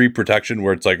injury protection,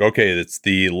 where it's like, okay, it's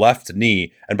the left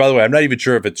knee. And by the way, I'm not even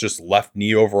sure if it's just left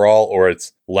knee overall or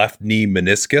it's left knee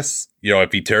meniscus.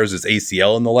 If he tears his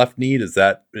ACL in the left knee, does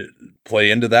that play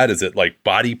into that? Is it like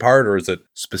body part or is it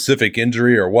specific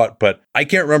injury or what? But I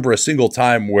can't remember a single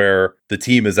time where the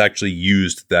team has actually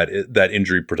used that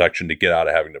injury protection to get out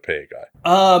of having to pay a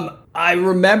guy. I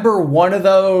remember one of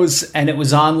those, and it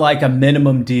was on like a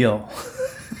minimum deal.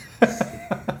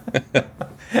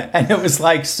 And it was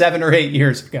like 7 or 8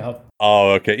 years ago.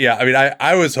 Oh, okay. Yeah. I mean,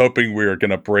 I was hoping we were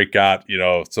going to break out,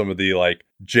 some of the like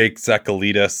Jake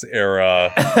Zekalidis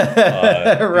era,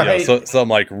 right. Some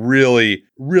like really,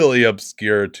 really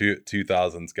obscure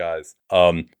 2000s guys.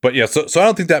 But yeah, so I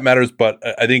don't think that matters, but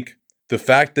I think the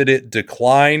fact that it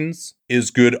declines is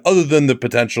good, other than the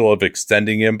potential of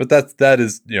extending him. But that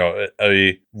is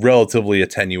a relatively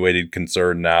attenuated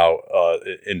concern now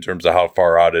in terms of how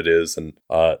far out it is. And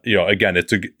again,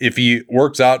 if he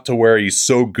works out to where he's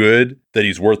so good that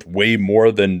he's worth way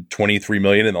more than $23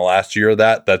 million in the last year of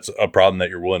that's a problem that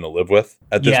you're willing to live with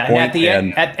at this point.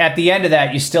 And at the end of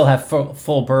that, you still have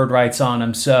full bird rights on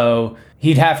him, so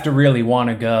he'd have to really want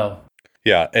to go.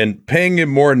 Yeah, and paying him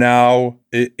more now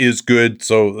is good.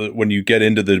 So when you get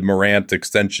into the Morant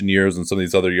extension years and some of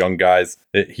these other young guys,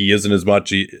 he isn't as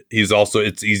much. He's also,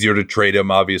 it's easier to trade him,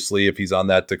 obviously, if he's on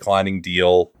that declining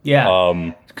deal.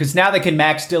 Yeah, because now they can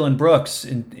max Dillon Brooks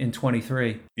in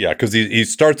 23. Yeah, because he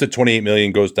starts at 28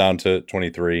 million, goes down to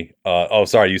 23.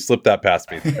 Sorry, you slipped that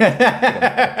past me.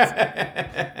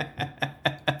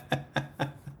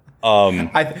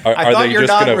 I thought your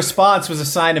non-response was a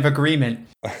sign of agreement.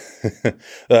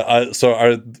 How is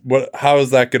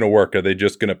that going to work? Are they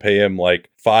just going to pay him like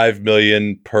 $5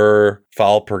 million per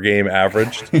foul per game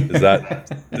averaged? Is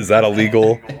that a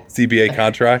legal CBA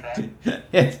contract?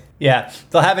 Yeah,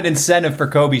 they'll have an incentive for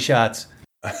Kobe shots.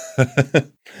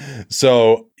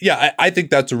 So yeah, I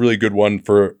think that's a really good one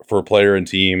for a player and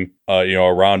team.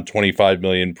 Around 25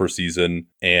 million per season,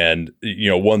 and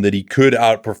one that he could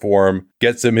outperform,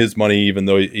 gets him his money even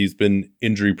though he's been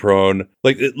injury prone.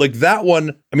 Like that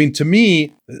one. I mean, to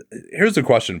me, here's a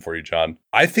question for you, John.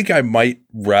 I think I might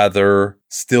rather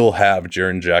still have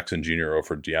Jaren Jackson Jr.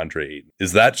 over DeAndre Ayton.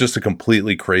 Is that just a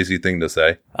completely crazy thing to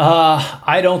say?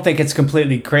 I don't think it's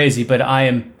completely crazy, but I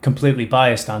am completely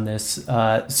biased on this.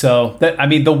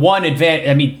 The one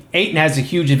advantage, Ayton has a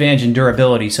huge advantage in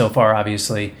durability so far,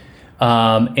 obviously.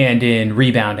 And in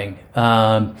rebounding.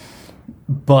 But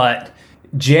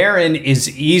Jaren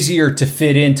is easier to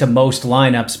fit into most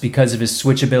lineups because of his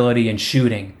switchability and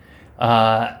shooting.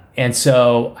 And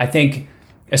so I think,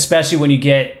 especially when you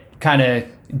get kind of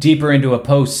deeper into a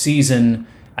postseason,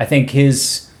 I think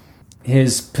his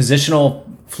positional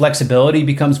flexibility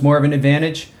becomes more of an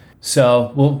advantage.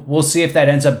 So we'll see if that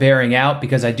ends up bearing out,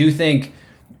 because I do think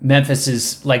Memphis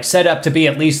is set up to be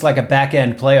at least like a back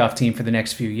end playoff team for the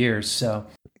next few years. So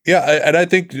yeah, and I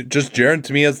think just Jaren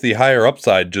to me has the higher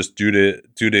upside just due to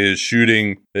his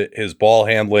shooting, his ball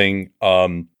handling.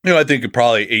 I think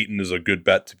probably Ayton is a good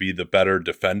bet to be the better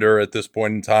defender at this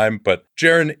point in time. But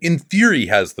Jaren, in theory,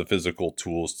 has the physical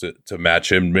tools to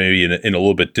match him, maybe in a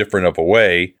little bit different of a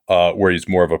way, where he's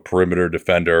more of a perimeter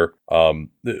defender. I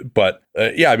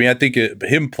think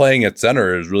him playing at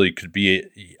center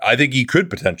I think he could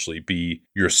potentially be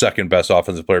your second best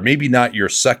offensive player. Maybe not your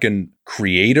second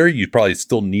creator. You probably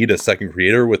still need a second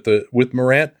creator with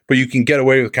Morant, but you can get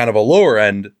away with kind of a lower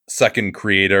end second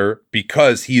creator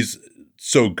because he's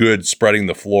so good spreading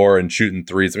the floor and shooting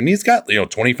threes. I mean, he's got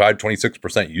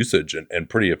 25-26% usage and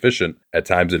pretty efficient at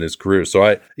times in his career. So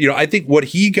I think what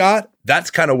he got,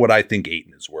 that's kind of what I think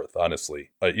Ayton is worth,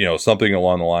 honestly. Something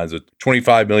along the lines of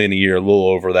 $25 million a year, a little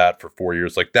over that for 4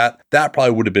 years, like that. That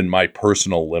probably would have been my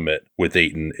personal limit with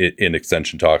Ayton in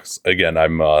extension talks. Again,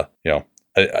 I'm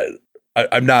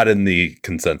not in the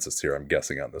consensus here, I'm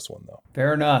guessing, on this one, though.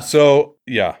 Fair enough. So,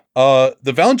 yeah.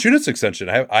 The Valanciunas extension,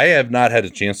 I have not had a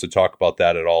chance to talk about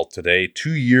that at all today.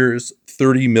 2 years,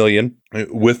 $30 million.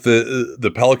 With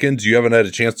the Pelicans, you haven't had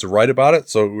a chance to write about it,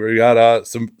 so we got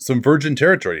some virgin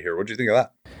territory here. What do you think of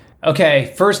that?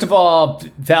 Okay, first of all,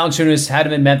 Valanciunas had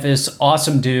him in Memphis.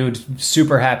 Awesome dude.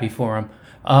 Super happy for him.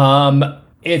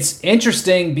 It's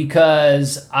interesting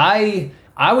because I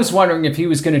was wondering if he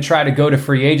was going to try to go to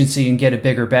free agency and get a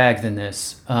bigger bag than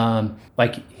this.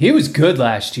 He was good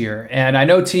last year, and I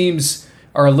know teams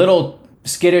are a little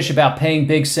skittish about paying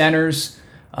big centers,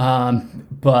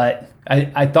 but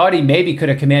I thought he maybe could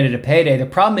have commanded a payday. The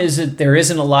problem is that there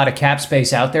isn't a lot of cap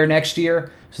space out there next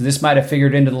year, so this might have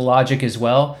figured into the logic as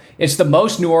well. It's the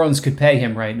most New Orleans could pay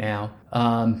him right now.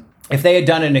 If they had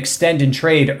done an extend and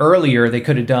trade earlier, they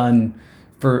could have done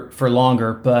for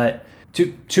longer, but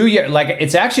 2 years,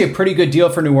 it's actually a pretty good deal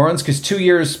for New Orleans, because 2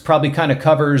 years probably kind of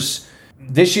covers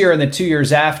this year and the 2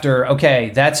 years after.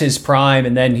 Okay, that's his prime,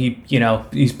 and then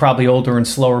he's probably older and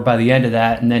slower by the end of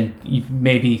that, and then you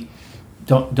maybe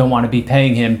don't want to be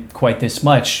paying him quite this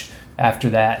much after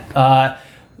that.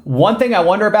 One thing I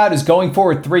wonder about is going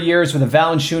forward 3 years with a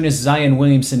Valanciunas, Zion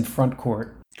Williamson front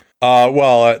court.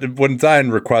 When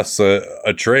Zion requests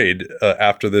a trade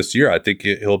after this year, I think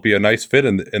he'll be a nice fit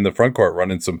in the front court,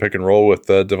 running some pick and roll with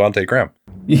Devontae Graham.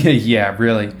 Yeah,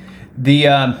 really.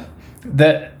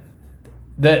 The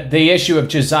issue of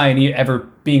just Zion ever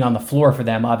being on the floor for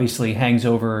them obviously hangs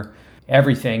over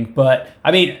everything. But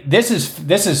I mean, this is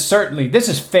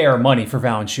fair money for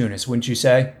Valanciunas, wouldn't you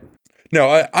say?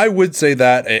 No, I would say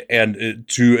that, and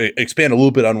to expand a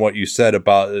little bit on what you said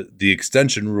about the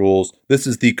extension rules, this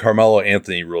is the Carmelo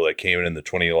Anthony rule that came in the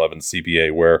 2011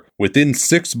 CBA, where within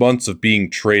 6 months of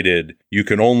being traded, you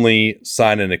can only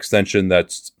sign an extension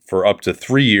that's for up to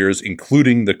 3 years,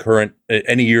 including the current,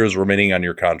 any years remaining on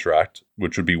your contract,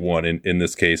 which would be one in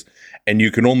this case. And you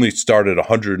can only start at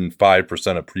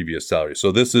 105% of previous salary.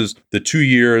 So this is the 2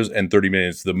 years and 30 million.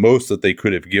 It's the most that they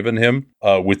could have given him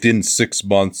within 6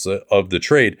 months of the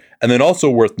trade. And then also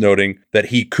worth noting that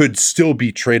he could still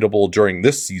be tradable during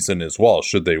this season as well,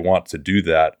 should they want to do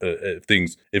that,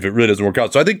 if it really doesn't work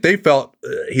out. So I think they felt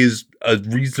he's a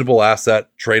reasonable asset,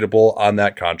 tradable on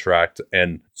that contract.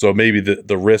 And so maybe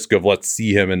the risk of let's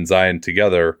see him and Zion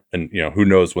together, and who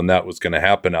knows when that was going to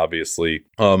happen, obviously.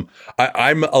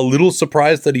 I'm a little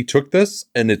surprised that he took this,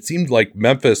 and it seemed like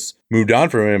Memphis moved on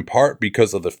from him in part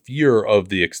because of the fear of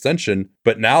the extension,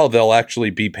 but now they'll actually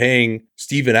be paying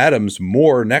Steven Adams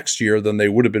more next year than they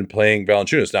would have been paying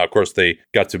Valanciunas. Now, of course, they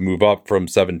got to move up from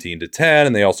 17 to 10,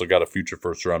 and they also got a future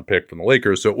first-round pick from the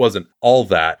Lakers, so it wasn't all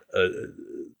that.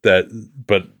 But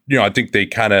I think they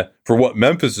kind of, for what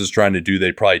Memphis is trying to do,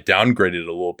 they probably downgraded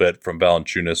a little bit from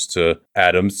Valanciunas to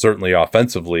Adams, certainly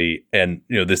offensively. And,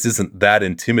 this isn't that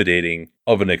intimidating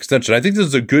of an extension. I think this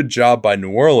is a good job by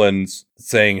New Orleans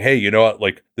saying, hey, you know what,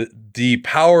 like the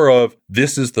power of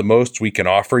this is the most we can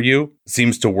offer you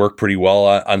seems to work pretty well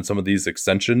on some of these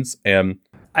extensions. And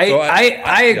I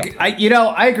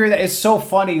agree that it's so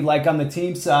funny, like on the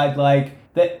team side, like,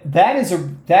 that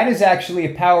is actually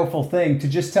a powerful thing to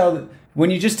just when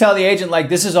you just tell the agent, like,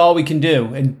 this is all we can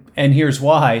do and here's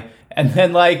why, and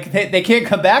then like they can't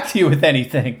come back to you with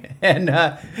anything, and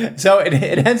so it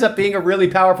ends up being a really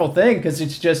powerful thing because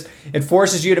it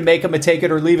forces you to make them a take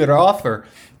it or leave it offer.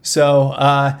 So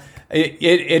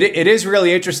it is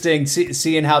really interesting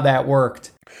seeing how that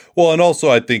worked. Well, and also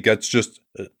I think that's just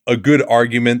a good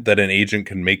argument that an agent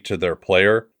can make to their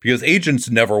player, because agents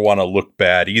never want to look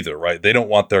bad either, right? They don't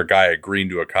want their guy agreeing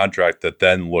to a contract that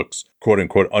then looks quote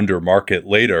unquote under market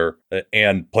later,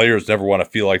 and players never want to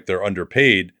feel like they're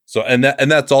underpaid. So, and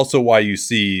that's also why you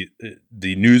see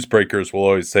the newsbreakers will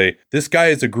always say, this guy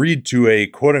has agreed to a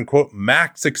quote unquote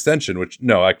max extension, which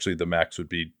no, actually the max would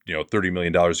be, $30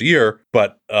 million a year.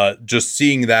 But just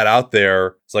seeing that out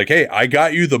there, it's like, hey, I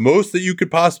got you the most that you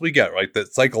could possibly get, right?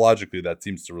 That psychologically, that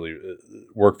seems to really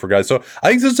work for guys. So I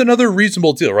think this is another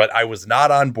reasonable deal, right? I was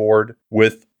not on board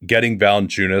with getting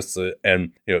Valanciunas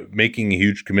and making a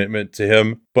huge commitment to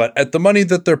him, but at the money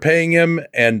that they're paying him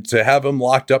and to have him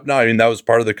locked up now, I mean, that was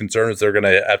part of the concern, is they're going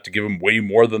to have to give him way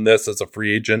more than this as a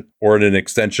free agent or in an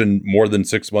extension more than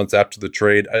 6 months after the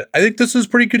trade. I think this is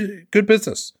pretty good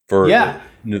business for the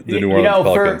New Orleans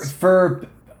Pelicans. For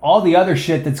all the other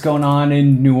shit that's going on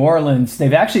in New Orleans,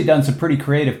 they've actually done some pretty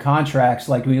creative contracts.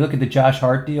 Like when you look at the Josh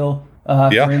Hart deal,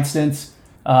 for instance,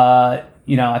 I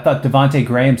thought Devontae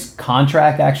Graham's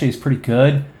contract actually is pretty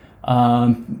good.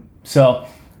 So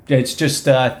it's just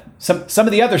some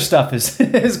of the other stuff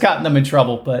has gotten them in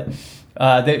trouble, but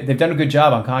they've done a good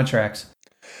job on contracts.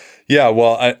 Yeah,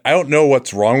 well, I don't know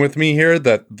what's wrong with me here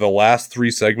that the last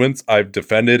three segments I've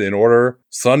defended in order: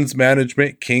 Suns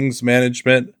management, Kings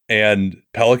management, and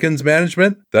Pelicans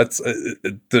management. That's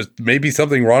there's maybe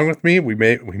something wrong with me. We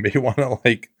may want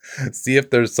to see if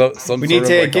there's some we need sort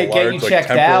to of get you checked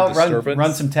out,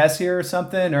 run some tests here or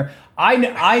something. Or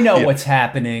I know what's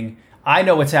happening. I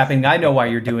know what's happening. I know why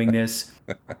you're doing this.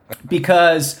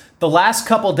 Because the last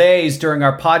couple days during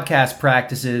our podcast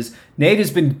practices, Nate has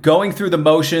been going through the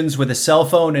motions with a cell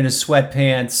phone in his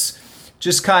sweatpants,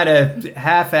 just kind of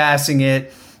half-assing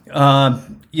it.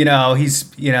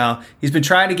 He's been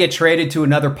trying to get traded to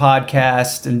another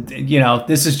podcast, and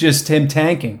this is just him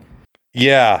tanking.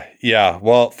 Yeah.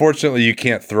 Well, fortunately, you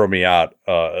can't throw me out.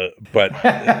 But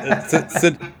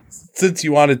since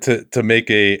you wanted to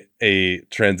make a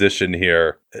transition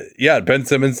here, Ben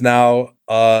Simmons now,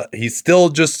 he still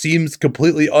just seems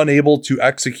completely unable to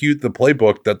execute the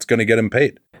playbook that's going to get him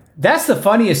paid. That's the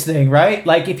funniest thing, right?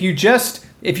 Like if you just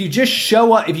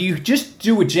show up, if you just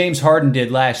do what James Harden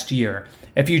did last year,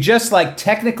 if you just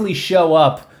technically show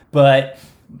up, but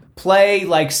play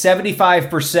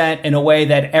 75% in a way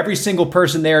that every single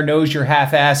person there knows you're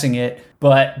half-assing it,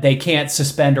 but they can't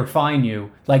suspend or fine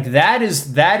you. That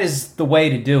is the way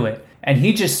to do it. And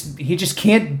he just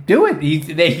can't do it.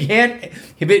 They can't.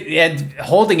 And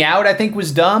holding out, I think,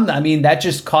 was dumb. I mean, that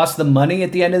just cost them money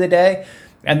at the end of the day.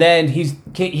 And then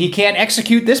he can't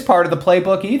execute this part of the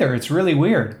playbook either. It's really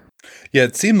weird. Yeah,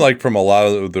 it seemed like from a lot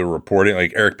of the reporting,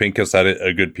 like Eric Pincus had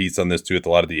a good piece on this too with a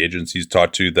lot of the agencies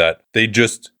talked to, that they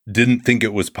just didn't think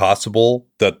it was possible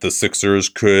that the Sixers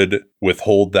could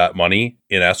withhold that money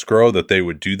in escrow, that they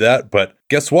would do that. But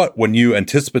guess what? When you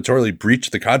anticipatorily breach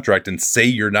the contract and say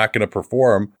you're not going to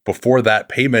perform before that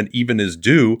payment even is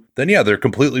due, then yeah, they're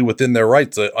completely within their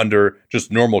rights under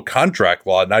just normal contract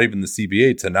law, not even the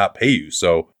CBA, to not pay you.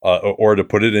 So, or to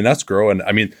put it in escrow. And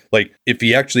I mean, like, if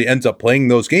he actually ends up playing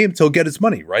those games, he'll get his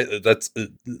money, right? That's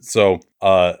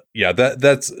yeah,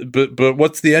 that's, but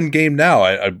what's the end game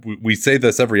now? We say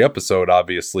this every episode,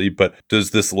 obviously, but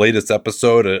does this latest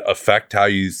episode affect how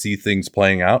you see things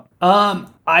playing out?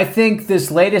 I think this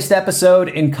latest episode,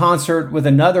 in concert with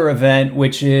another event,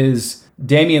 which is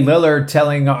Damian Lillard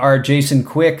telling our Jason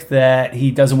Quick that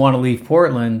he doesn't want to leave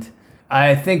Portland,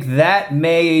 I think that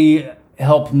may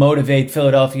help motivate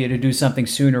Philadelphia to do something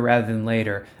sooner rather than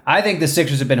later. I think the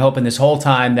Sixers have been hoping this whole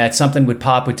time that something would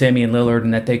pop with Damian Lillard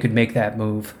and that they could make that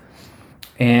move.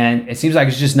 And it seems like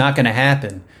it's just not going to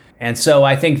happen. And so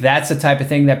I think that's the type of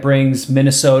thing that brings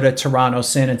Minnesota, Toronto,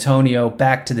 San Antonio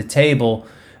back to the table,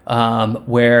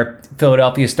 where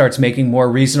Philadelphia starts making more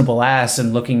reasonable asks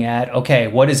and looking at, okay,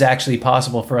 what is actually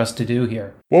possible for us to do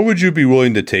here? What would you be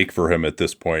willing to take for him at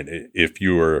this point if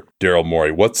you were Daryl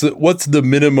Morey? What's the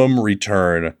minimum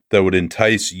return that would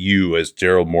entice you as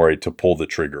Daryl Morey to pull the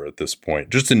trigger at this point?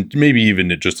 Just in maybe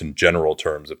even just in general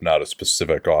terms, if not a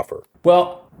specific offer.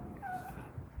 Well,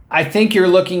 I think you're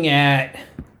looking at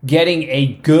getting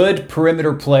a good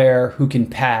perimeter player who can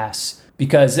pass.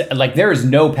 Because, like, there is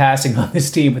no passing on this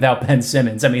team without Ben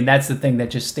Simmons. I mean, that's the thing that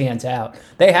just stands out.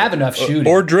 They have enough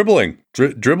shooting. Or dribbling.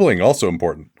 Dribbling, also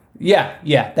important. Yeah,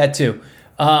 that too.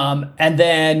 And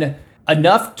then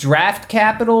enough draft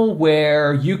capital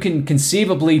where you can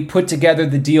conceivably put together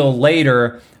the deal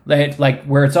later, like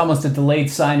where it's almost a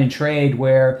delayed sign and trade,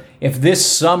 where if this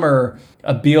summer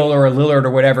a Beal or a Lillard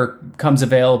or whatever comes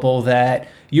available, that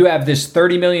you have this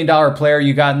 $30 million player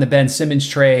you got in the Ben Simmons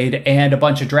trade and a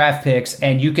bunch of draft picks,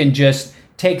 and you can just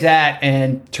take that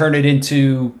and turn it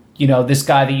into, this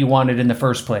guy that you wanted in the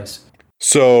first place.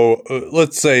 So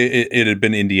let's say it had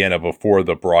been Indiana before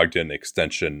the Brogdon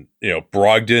extension,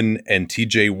 Brogdon and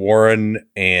TJ Warren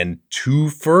and 2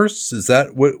 firsts. Is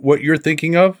that what you're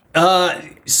thinking of?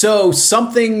 So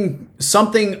something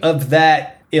of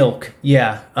that ilk.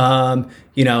 Yeah. Does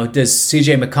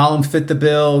CJ McCollum fit the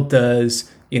bill?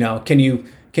 Can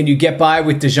you get by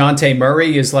with DeJounte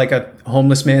Murray as like a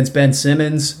homeless man's Ben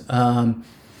Simmons?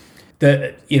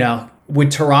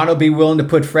 Would Toronto be willing to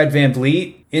put Fred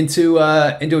VanVleet into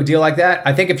a deal like that?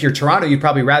 I think if you're Toronto, you'd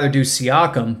probably rather do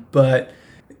Siakam, but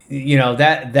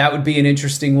that would be an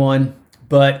interesting one.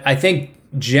 But I think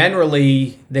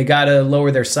generally they got to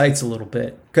lower their sights a little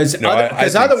bit because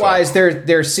otherwise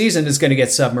their season is going to get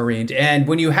submarined. And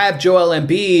when you have Joel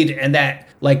Embiid and that,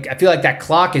 like, I feel like that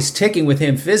clock is ticking with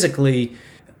him physically,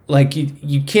 like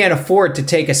you can't afford to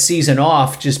take a season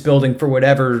off just building for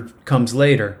whatever comes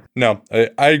later. No,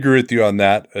 I agree with you on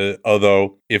that.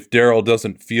 Although if Daryl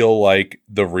doesn't feel like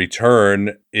the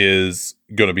return is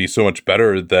going to be so much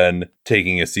better than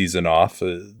taking a season off,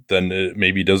 then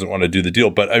maybe he doesn't want to do the deal.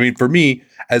 But I mean, for me,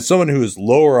 as someone who is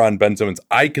lower on Ben Simmons,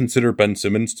 I consider Ben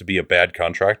Simmons to be a bad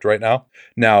contract right now.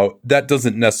 Now, that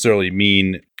doesn't necessarily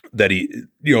mean that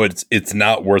it's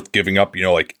not worth giving up,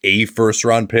 like a first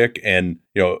round pick and,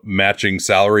 matching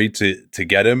salary to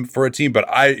get him for a team. But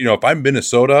if I'm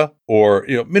Minnesota or,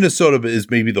 Minnesota is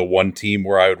maybe the one team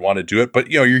where I would want to do it. But,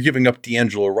 you're giving up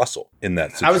D'Angelo Russell in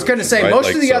that situation. I was going to say, right?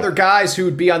 most of the other guys who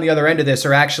would be on the other end of this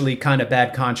are actually kind of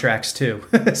bad contracts too.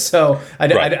 So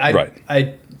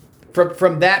I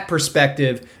From that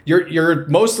perspective, you're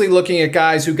mostly looking at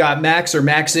guys who got max or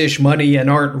max-ish money and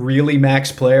aren't really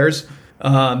max players.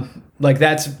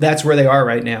 That's where they are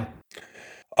right now.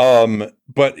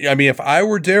 But I mean, if I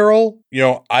were Daryl,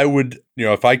 I would,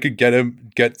 if I could get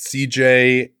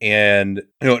CJ and,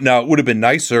 now it would have been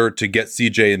nicer to get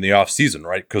CJ in the off season,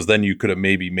 right? Because then you could have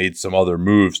maybe made some other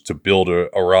moves to build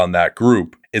around that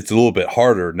group. It's a little bit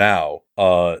harder now.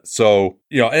 And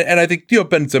I think,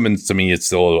 Ben Simmons, to me, it's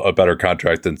still a better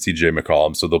contract than CJ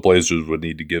McCollum. So the Blazers would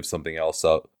need to give something else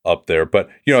up there. But,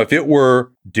 if it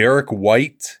were Derek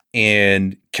White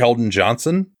and Keldon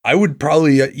Johnson, I would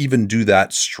probably even do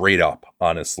that straight up,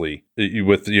 honestly,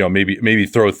 with, maybe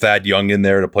throw Thad Young in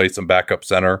there to play some backup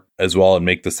center as well and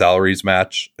make the salaries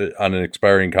match on an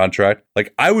expiring contract.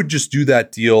 Like, I would just do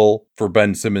that deal for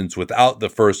Ben Simmons without the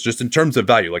first, just in terms of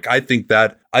value. Like, I think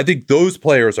those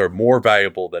players are more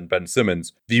valuable than Ben Simmons.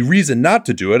 Simmons. The reason not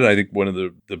to do it, and I think one of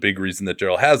the big reason that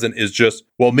Daryl hasn't, is just,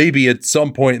 well, maybe at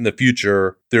some point in the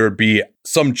future, there would be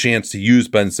some chance to use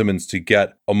Ben Simmons to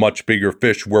get a much bigger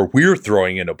fish where we're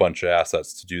throwing in a bunch of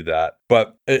assets to do that.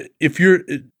 But if you're,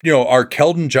 are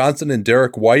Keldon Johnson and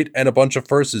Derek White and a bunch of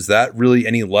firsts, is that really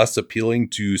any less appealing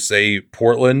to, say,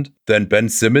 Portland than Ben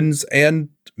Simmons and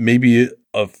maybe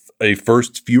a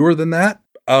first fewer than that?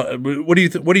 What do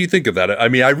you think of that? I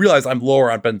mean, I realize I'm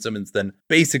lower on Ben Simmons than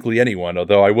basically anyone,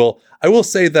 although I will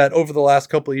say that over the last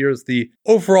couple of years, the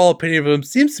overall opinion of him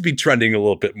seems to be trending a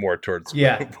little bit more towards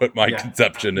what my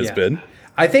conception has been.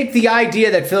 I think the idea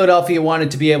that Philadelphia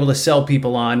wanted to be able to sell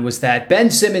people on was that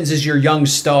Ben Simmons is your young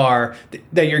star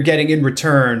that you're getting in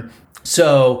return.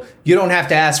 So you don't have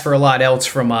to ask for a lot else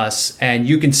from us, and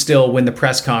you can still win the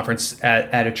press conference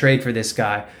at a trade for this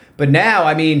guy. But now,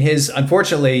 I mean,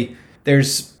 unfortunately,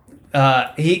 there's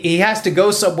he has to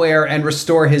go somewhere and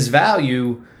restore his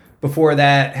value before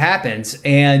that happens.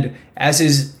 And as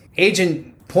his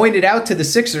agent pointed out to the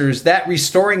Sixers, that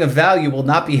restoring of value will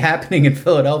not be happening in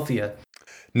Philadelphia.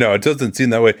 No, it doesn't seem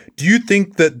that way. Do you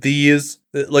think that these,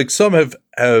 like some have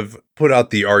put out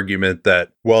the argument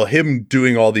that, well, him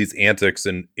doing all these antics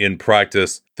in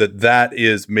practice, that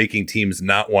is making teams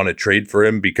not want to trade for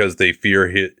him because they fear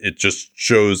it just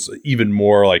shows even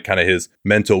more like kind of his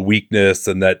mental weakness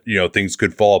and that, things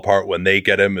could fall apart when they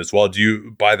get him as well. Do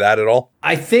you buy that at all?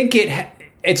 I think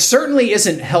it certainly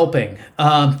isn't helping.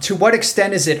 To what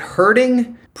extent is it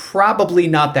hurting? Probably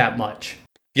not that much.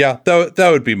 Yeah, that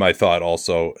would be my thought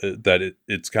also, that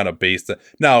it's kind of based.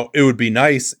 Now, it would be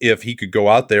nice if he could go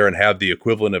out there and have the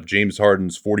equivalent of James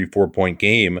Harden's 44-point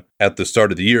game at the start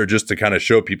of the year just to kind of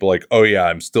show people like, oh, yeah,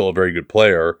 I'm still a very good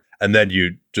player. And then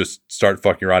you just start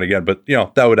fucking around again. But,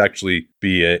 that would actually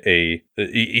be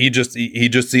he just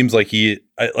seems like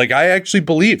I actually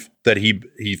believe that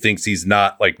he thinks he's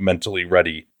not like mentally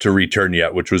ready to return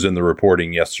yet, which was in the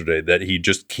reporting yesterday, that he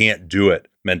just can't do it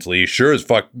mentally. He sure as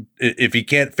fuck, if he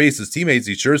can't face his teammates,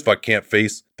 he sure as fuck can't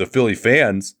face the Philly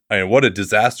fans. I mean, what a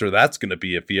disaster that's going to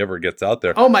be if he ever gets out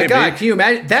there. Oh my God, can you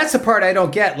imagine? That's the part I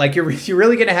don't get. Like, you're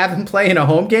really going to have him play in a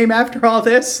home game after all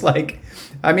this? Like,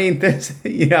 I mean, this,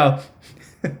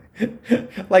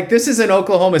 like this is in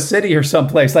Oklahoma City or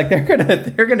someplace. Like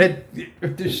they're gonna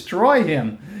destroy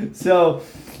him. So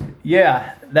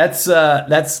yeah, that's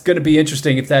gonna be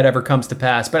interesting if that ever comes to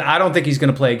pass. But I don't think he's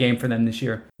gonna play a game for them this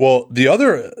year. Well, the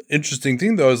other interesting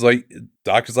thing though is like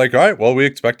Doc is like, all right, well, we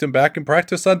expect him back in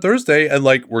practice on Thursday, and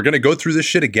like we're gonna go through this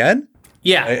shit again.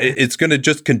 Yeah, it's going to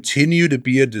just continue to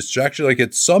be a distraction. Like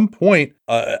at some point,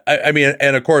 I mean,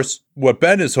 and of course, what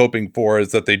Ben is hoping for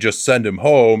is that they just send him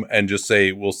home and just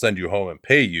say, we'll send you home and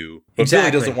pay you. But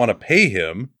exactly. Philly doesn't want to pay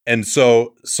him. And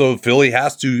so Philly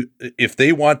has to, if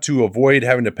they want to avoid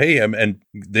having to pay him, and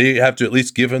they have to at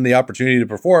least give him the opportunity to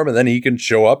perform, and then he can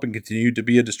show up and continue to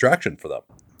be a distraction for them.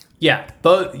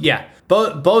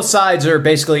 Both sides are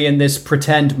basically in this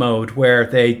pretend mode where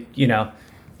they,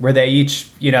 where they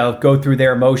each, go through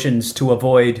their emotions to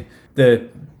avoid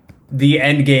the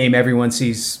end game everyone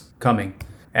sees coming.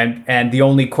 And the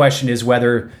only question is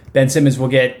whether Ben Simmons will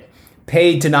get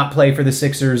paid to not play for the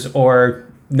Sixers or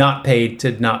not paid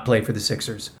to not play for the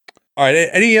Sixers. All right.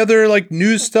 Any other like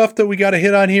news stuff that we got to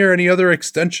hit on here? Any other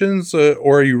extensions,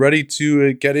 or are you ready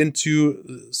to get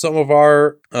into some of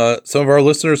our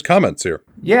listeners' comments here?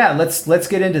 Yeah, let's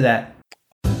get into that.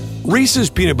 Reese's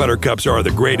peanut butter cups are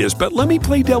the greatest, but let me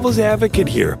play devil's advocate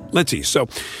here. Let's see. So,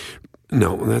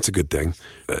 no, that's a good thing.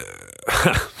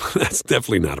 That's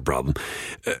definitely not a problem.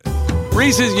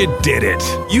 Reese's, you did it.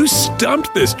 You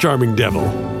stumped this charming devil.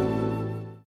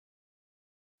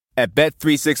 At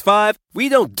Bet365, we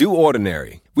don't do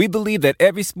ordinary. We believe that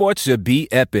every sport should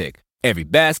be epic. Every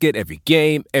basket, every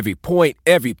game, every point,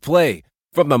 every play.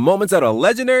 From the moments that are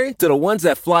legendary to the ones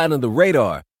that fly under the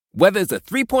radar. Whether it's a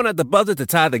 3-pointer at the buzzer to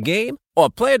tie the game or a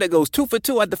player that goes 2 for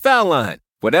 2 at the foul line.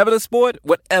 Whatever the sport,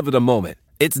 whatever the moment.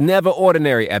 It's never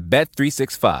ordinary at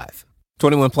Bet365.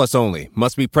 21 plus only.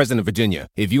 Must be present in Virginia.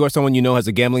 If you or someone you know has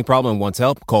a gambling problem and wants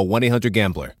help, call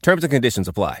 1-800-GAMBLER. Terms and conditions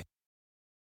apply.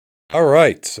 All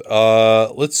right.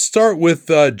 Let's start with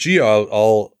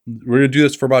Gio. We're going to do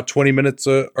this for about 20 minutes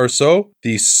or so.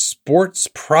 The Sports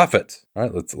Prophet. All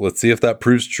right, let's see if that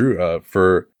proves true.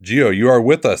 For Gio, you are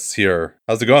with us here.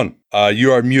 How's it going?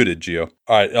 You are muted, Gio.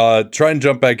 All right, try and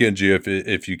jump back in, Gio,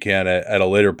 if you can at a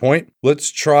later point.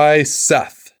 Let's try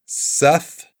Seth.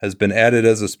 Seth has been added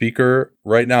as a speaker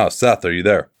right now. Seth, are you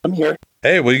there? I'm here.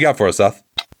 Hey, what do you got for us, Seth?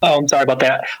 Oh, I'm sorry about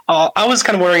that. I was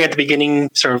kind of wondering at the beginning,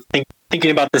 sort of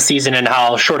thinking about the season and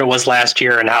how short it was last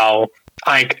year and how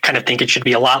I kind of think it should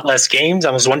be a lot less games.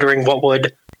 I was wondering what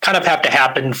would kind of have to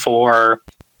happen for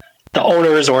the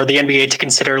owners or the NBA to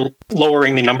consider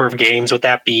lowering the number of games? Would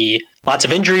that be lots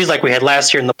of injuries like we had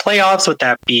last year in the playoffs? Would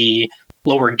that be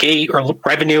lower gate or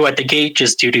revenue at the gate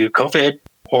just due to COVID?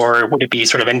 Or would it be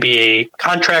sort of NBA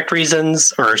contract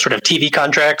reasons or sort of TV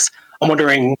contracts? I'm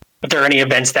wondering if there are any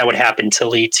events that would happen to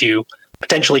lead to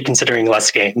potentially considering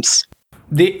less games.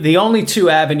 The only two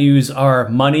avenues are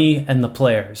money and the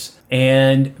players.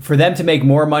 And for them to make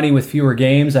more money with fewer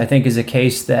games, I think is a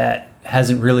case that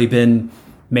hasn't really been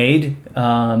made.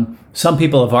 Some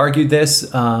people have argued this,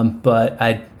 but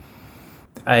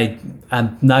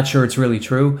I'm not sure it's really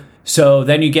true. So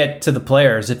then you get to the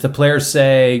players. If the players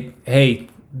say, hey,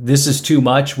 this is too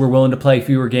much, we're willing to play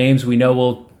fewer games, we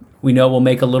know we'll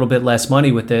make a little bit less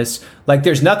money with this. Like,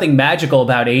 there's nothing magical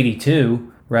about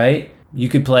 82, right? You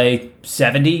could play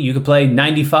 70, you could play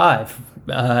 95.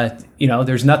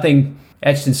 There's nothing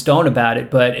etched in stone about it,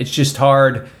 but it's just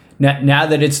hard. Now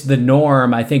that it's the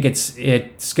norm, I think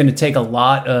it's going to take a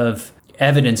lot of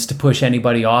evidence to push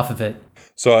anybody off of it.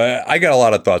 So I got a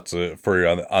lot of thoughts for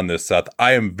you on this, Seth.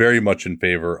 I am very much in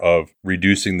favor of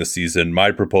reducing the season.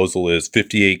 My proposal is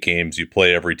 58 games. You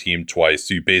play every team twice.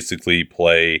 So you basically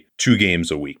play 2 games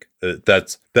a week.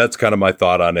 That's kind of my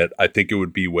thought on it. I think it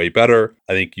would be way better.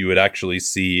 I think you would actually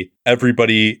see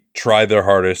everybody try their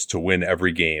hardest to win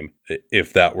every game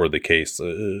if that were the case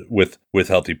with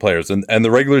healthy players. And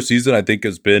the regular season, I think,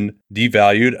 has been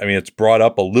devalued. I mean, it's brought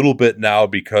up a little bit now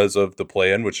because of the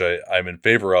play-in, which I'm in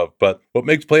favor of. But what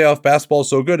makes playoff basketball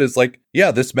so good is, like,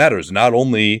 yeah, this matters. Not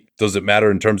only does it matter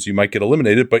in terms of you might get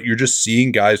eliminated, but you're just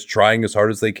seeing guys trying as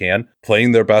hard as they can,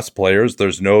 playing their best players.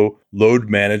 There's no load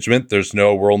management. There's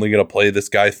no, we're only going to play this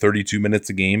guy 32 minutes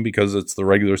a game because it's the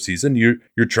regular season.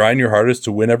 You're trying your hardest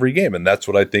to win every game. And that's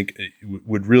what I think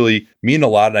would really mean a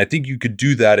lot. And I think you could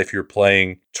do that if you're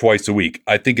playing twice a week.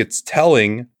 I think it's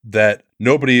telling that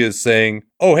nobody is saying,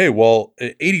 oh, hey, well,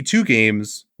 82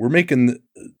 games, we're making,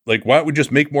 like, why don't we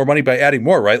just make more money by adding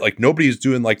more, right? Like, nobody's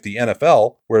doing like the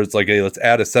NFL where it's like, hey, let's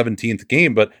add a 17th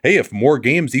game. But hey, if more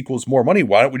games equals more money,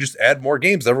 why don't we just add more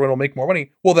games? Everyone will make more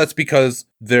money. Well, that's because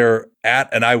they're at,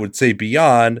 and I would say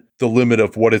beyond, the limit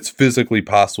of what it's physically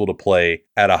possible to play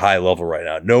at a high level right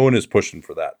now. No one is pushing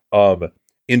for that.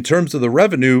 In terms of the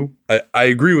revenue, I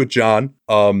agree with John.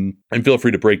 And feel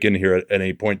free to break in here at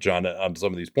any point, John, on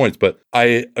some of these points. But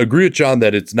I agree with John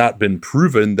that it's not been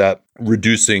proven that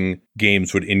reducing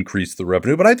games would increase the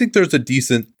revenue. But I think there's a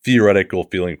decent theoretical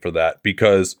feeling for that,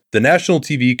 because the national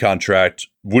TV contract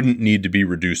wouldn't need to be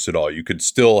reduced at all. You could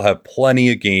still have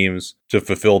plenty of games to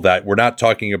fulfill that. We're not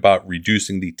talking about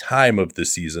reducing the time of the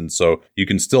season. So you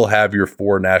can still have your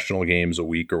 4 national games a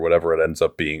week or whatever it ends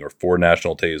up being, or 4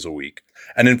 national days a week.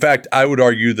 And in fact, I would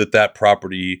argue that that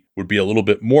property would be a little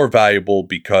bit more valuable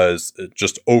because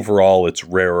just overall it's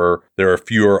rarer. There are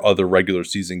fewer other regular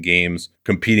season games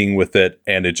competing with it.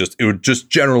 And it would just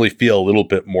generally feel a little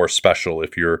bit more special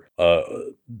if you're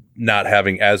not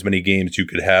having as many games. You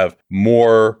could have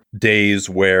more days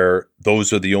where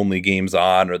those are the only games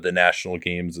on, or the national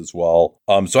games as well.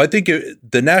 So I think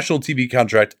the national TV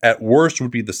contract at worst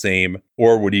would be the same,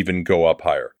 or would even go up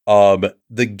higher.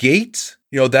 The gate,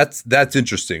 that's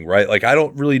interesting, right? Like, I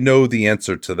don't really know the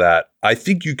answer to that. I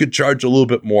think you could charge a little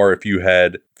bit more if you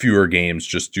had fewer games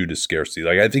just due to scarcity.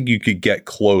 Like, I think you could get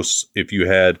close if you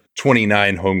had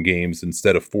 29 home games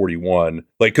instead of 41.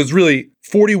 Like, because really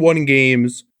 41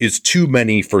 games is too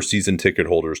many for season ticket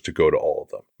holders to go to all of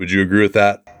them. Would you agree with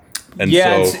that?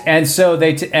 And so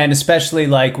and especially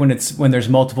like when there's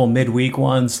multiple midweek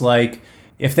ones, like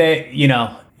if they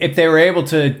were able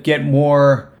to get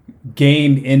more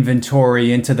game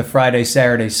inventory into the Friday,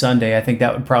 Saturday, Sunday, I think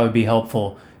that would probably be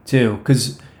helpful too,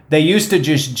 because they used to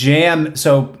just jam.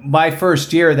 So my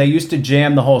first year, they used to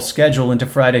jam the whole schedule into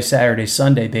Friday, Saturday,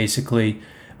 Sunday, basically,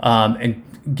 and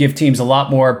give teams a lot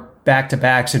more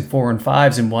back-to-backs and 4 and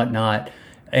 5s and whatnot.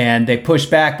 And they pushed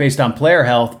back based on player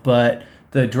health, but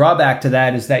the drawback to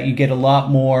that is that you get a lot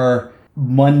more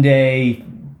Monday,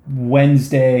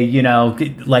 Wednesday,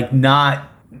 like not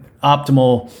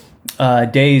optimal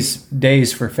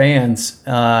days for fans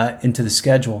into the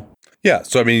schedule. Yeah.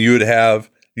 So, I mean,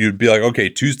 you'd be like, okay,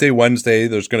 Tuesday, Wednesday,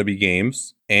 there's going to be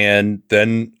games. And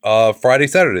then Friday,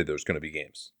 Saturday, there's going to be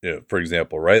games, for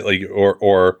example, right? Like,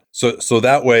 so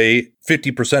that way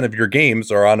 50% of your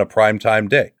games are on a primetime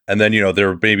day. And then,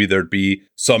 there'd be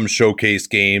some showcase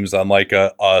games on like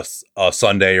a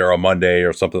Sunday or a Monday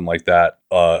or something like that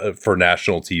for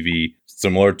national TV.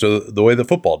 similar to the way the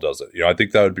football does it. I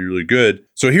think that would be really good.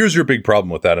 So here's your big problem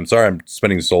with that. I'm sorry I'm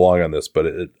spending so long on this, but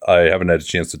I haven't had a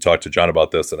chance to talk to John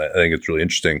about this, and I think it's really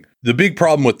interesting. The big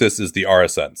problem with this is the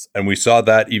RSNs, and we saw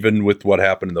that even with what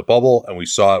happened in the bubble, and we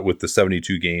saw it with the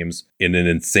 72 games in an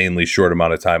insanely short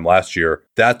amount of time last year.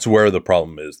 That's where the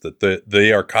problem is, that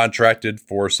they are contracted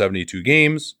for 72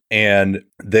 games, and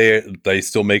they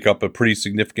still make up a pretty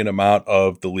significant amount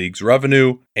of the league's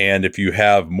revenue. And if you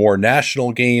have more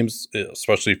national games,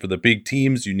 especially for the big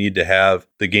teams, you need to have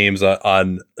the games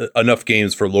on enough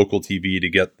games for local TV to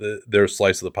get their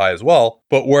slice of the pie as well.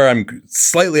 But where I'm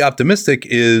slightly optimistic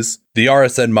is the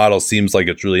RSN model seems like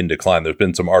it's really in decline. There's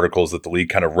been some articles that the league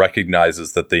kind of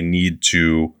recognizes that they need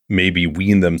to maybe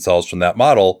wean themselves from that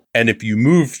model. And if you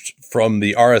moved from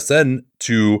the RSN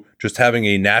to just having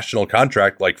a national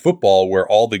contract like football, where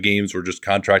all the games were just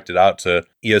contracted out to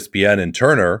ESPN and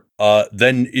Turner,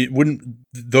 then it wouldn't,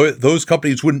 those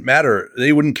companies wouldn't matter.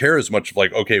 They wouldn't care as much of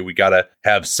like, okay, we got to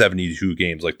have 72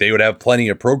 games. Like they would have plenty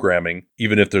of programming,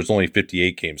 even if there's only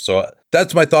 58 games. So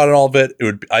that's my thought on all of it.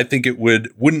 I think it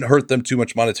wouldn't hurt them too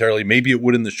much monetarily. Maybe it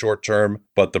would in the short term,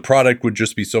 but the product would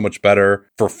just be so much better.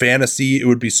 For fantasy, it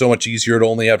would be so much easier to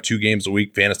only have 2 games a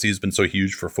week. Fantasy has been so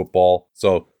huge for football.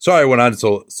 So sorry I went on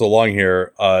so long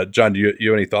here. John, do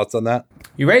you have any thoughts on that?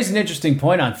 You raised an interesting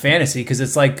point on fantasy, because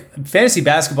it's like fantasy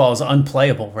basketball is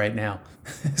unplayable right now.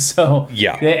 So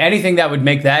yeah, anything that would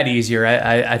make that easier,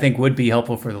 I think would be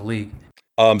helpful for the league.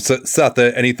 So Seth,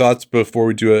 any thoughts before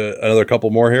we do another couple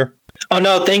more here? Oh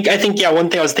no, I think one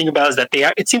thing I was thinking about is that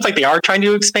it seems like they are trying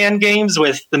to expand games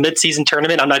with the mid-season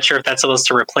tournament. I'm not sure if that's supposed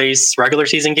to replace regular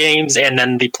season games and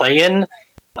then the play-in.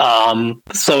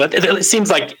 So it seems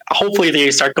like hopefully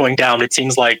they start going down. It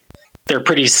seems like they're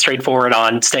pretty straightforward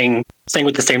on staying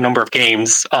with the same number of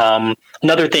games.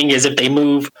 Another thing is if they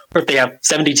move, or if they have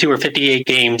 72 or 58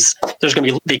 games,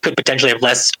 they could potentially have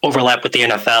less overlap with the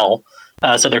NFL.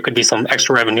 So there could be some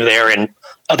extra revenue there and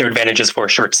other advantages for a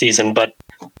short season. But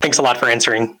thanks a lot for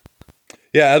answering.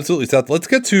 Yeah, absolutely, Seth. Let's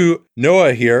get to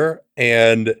Noah here.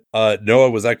 And Noah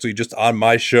was actually just on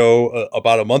my show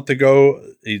about a month ago.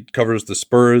 He covers the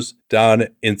Spurs down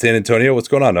in San Antonio. What's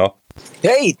going on, Noah?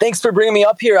 Hey, thanks for bringing me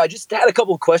up here. I just had a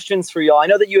couple of questions for y'all. I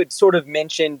know that you had sort of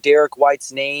mentioned Derek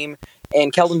White's name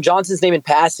and Keldon Johnson's name in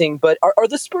passing, but are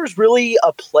the Spurs really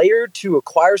a player to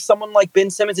acquire someone like Ben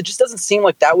Simmons? It just doesn't seem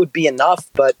like that would be enough,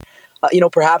 but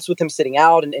perhaps with him sitting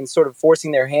out and sort of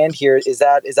forcing their hand here, is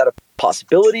that a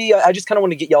possibility? I just kind of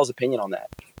want to get y'all's opinion on that.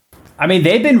 I mean,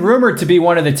 they've been rumored to be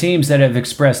one of the teams that have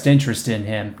expressed interest in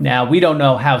him. Now, we don't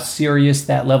know how serious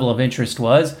that level of interest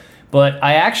was, but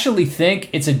I actually think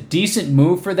it's a decent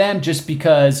move for them just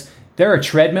because they're a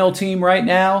treadmill team right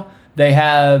now. They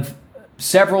have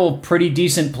several pretty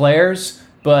decent players,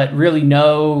 but really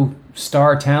no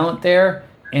star talent there.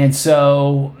 And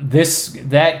so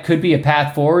that could be a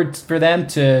path forward for them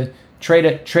to trade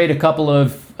a couple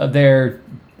of their,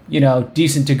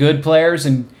 decent to good players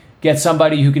and get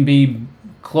somebody who can be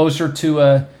closer to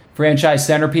a franchise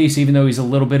centerpiece, even though he's a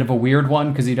little bit of a weird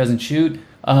one because he doesn't shoot.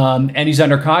 And he's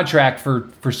under contract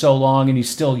for so long, and he's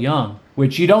still young,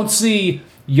 which you don't see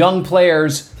young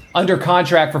players under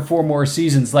contract for 4 more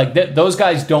seasons. Like those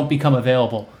guys don't become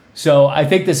available. So I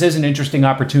think this is an interesting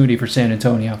opportunity for San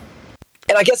Antonio.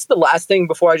 And I guess the last thing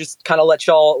before I just kind of let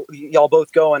y'all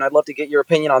both go, and I'd love to get your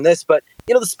opinion on this, but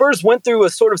the Spurs went through a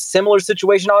sort of similar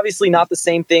situation. Obviously not the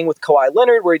same thing with Kawhi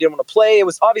Leonard where he didn't want to play. It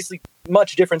was obviously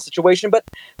much different situation, but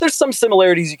there's some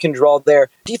similarities you can draw there.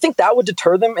 Do you think that would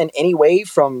deter them in any way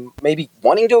from maybe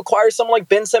wanting to acquire someone like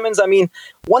Ben Simmons? I mean,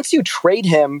 once you trade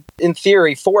him, in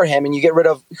theory, for him, and you get rid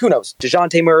of, who knows,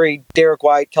 DeJounte Murray, Derek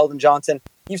White, Keldon Johnson,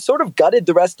 you've sort of gutted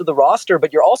the rest of the roster,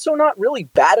 but you're also not really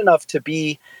bad enough to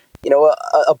be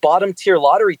a bottom tier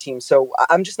lottery team. So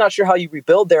I'm just not sure how you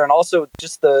rebuild there. And also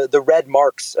just the red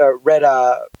marks,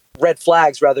 red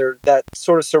flags rather, that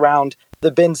sort of surround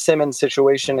the Ben Simmons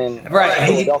situation in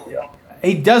Philadelphia.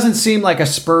 He doesn't seem like a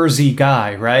Spursy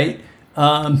guy, right?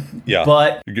 Yeah.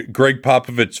 But Greg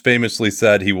Popovich famously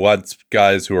said he wants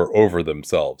guys who are over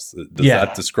themselves. Does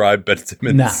that describe Ben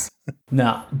Simmons?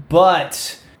 No.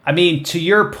 But I mean, to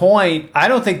your point, I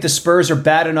don't think the Spurs are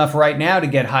bad enough right now to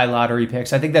get high lottery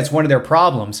picks. I think that's one of their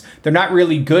problems. They're not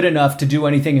really good enough to do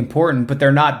anything important, but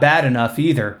they're not bad enough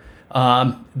either.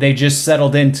 They just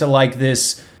settled into like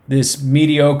this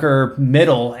mediocre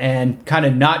middle, and kind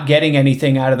of not getting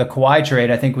anything out of the Kawhi trade,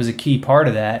 I think, was a key part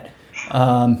of that.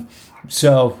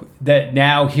 So that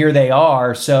now here they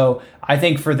are. So I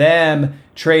think for them,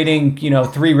 trading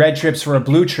 3 red trips for a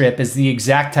blue trip is the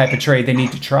exact type of trade they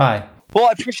need to try. Well,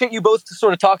 I appreciate you both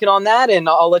sort of talking on that, and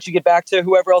I'll let you get back to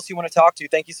whoever else you want to talk to.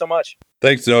 Thank you so much.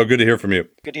 Thanks, Noah. Good to hear from you.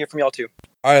 Good to hear from y'all too.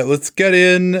 All right, let's get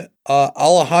in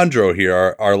Alejandro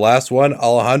here, our last one.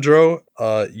 Alejandro,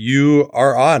 you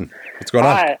are on. What's going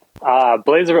on? Hi,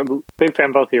 Blazer, big fan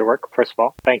of both of your work, first of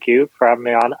all. Thank you for having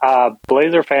me on.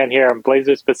 Blazer fan here, and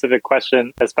Blazer-specific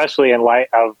question, especially in light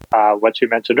of what you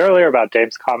mentioned earlier about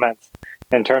Dame's comments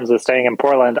in terms of staying in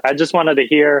Portland. I just wanted to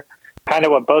hear kind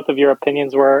of what both of your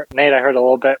opinions were. Nate, I heard a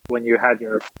little bit when you had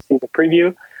your season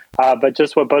preview, but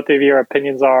just what both of your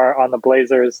opinions are on the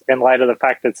Blazers in light of the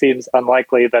fact that it seems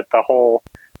unlikely that the whole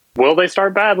will they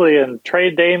start badly and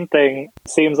trade Dame thing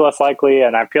seems less likely.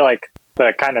 And I feel like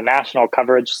the kind of national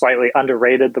coverage slightly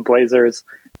underrated the Blazers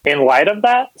in light of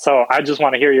that. So I just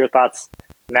want to hear your thoughts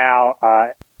now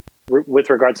with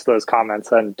regards to those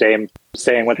comments and Dame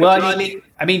staying with. Well,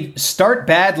 I mean, start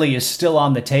badly is still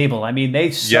on the table. I mean,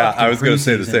 they sucked. Yeah, I was going to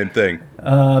say the same thing.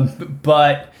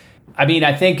 But I mean,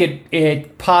 I think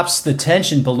it pops the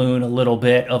tension balloon a little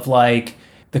bit of like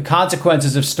the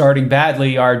consequences of starting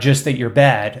badly are just that you're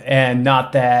bad and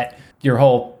not that your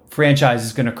whole franchise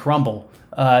is going to crumble.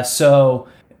 So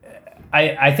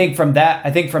I think from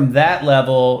that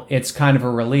level, it's kind of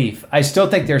a relief. I still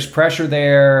think there's pressure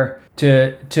there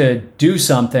to do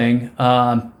something.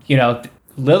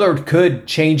 Lillard could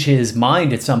change his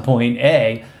mind at some point,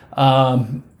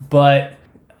 but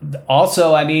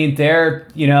also, I mean,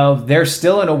 they're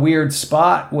still in a weird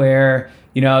spot where,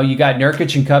 you got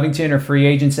Nurkic and Covington are free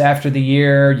agents after the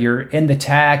year. You're in the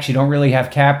tax. You don't really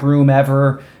have cap room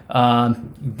ever.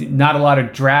 Not a lot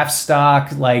of draft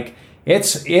stock. Like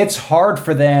it's hard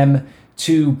for them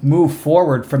to move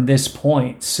forward from this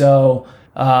point. So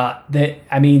I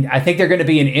think they're going to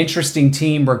be an interesting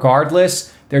team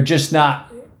regardless. They're just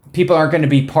not. People aren't going to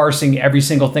be parsing every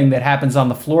single thing that happens on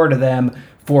the floor to them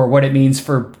for what it means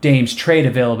for Dame's trade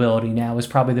availability now is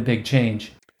probably the big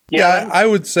change. Yeah, I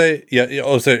would say,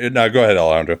 no, go ahead,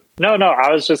 Alejandro. No,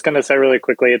 I was just going to say really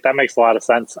quickly, that makes a lot of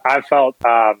sense. I felt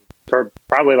for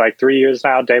probably like 3 years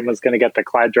now, Dame was going to get the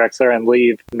Clyde Drexler and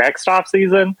leave next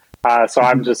offseason. So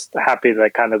I'm just happy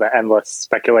that kind of the endless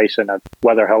speculation of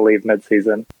whether he'll leave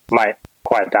midseason might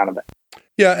quiet down a bit.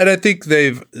 Yeah, and I think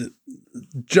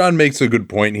John makes a good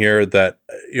point here that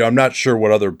I'm not sure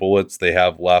what other bullets they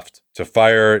have left to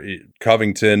fire.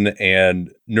 Covington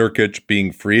and Nurkic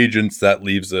being free agents, that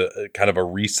leaves a kind of a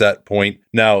reset point.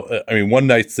 Now, I mean, one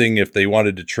nice thing if they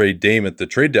wanted to trade Dame at the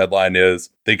trade deadline is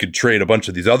they could trade a bunch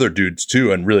of these other dudes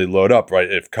too and really load up, right?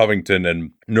 If Covington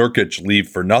and Nurkic leave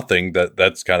for nothing,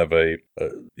 that's kind of a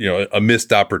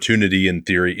missed opportunity in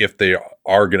theory if they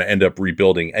are going to end up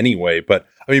rebuilding anyway. But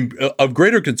I mean, of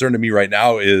greater concern to me right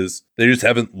now is they just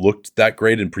haven't looked that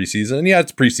great in preseason. And yeah,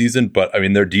 it's preseason, but I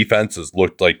mean, their defense has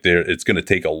looked like it's going to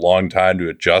take a long time to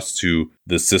adjust to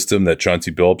the system that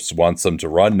Chauncey Billups wants them to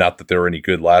run. Not that they were any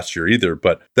good last year either,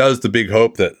 but that was the big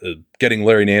hope that getting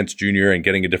Larry Nance Jr. and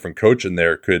getting a different coach in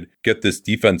there could get this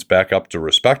defense back up to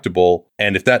respectable.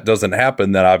 And if that doesn't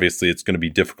happen, then obviously it's going to be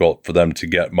difficult for them to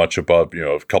get much above,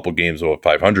 a couple games above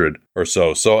 500 or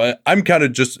so. So I'm kind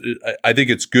of I think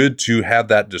it's good to have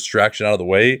that distraction out of the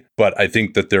way, but I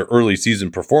think that their early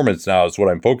season performance now is what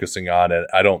I'm focusing on. And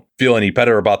I don't feel any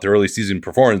better about their early season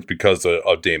performance because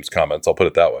of Dame's comments. I'll put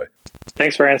it that way.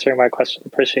 Thanks for answering my question.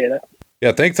 Appreciate it.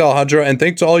 Yeah, thanks, Alejandro. And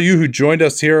thanks to all you who joined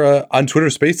us here on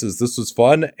Twitter Spaces. This was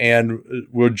fun. And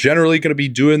we're generally going to be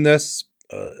doing this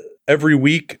every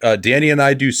week. Danny and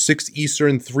I do 6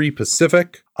 Eastern, 3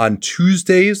 Pacific on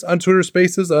Tuesdays on Twitter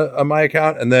Spaces on my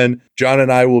account. And then John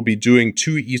and I will be doing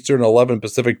 2 Eastern, 11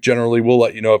 Pacific. Generally, we'll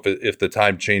let you know if the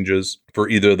time changes for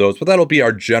either of those. But that'll be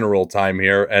our general time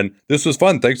here. And this was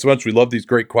fun. Thanks so much. We love these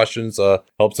great questions.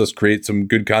 Helps us create some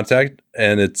good contact.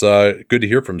 And it's good to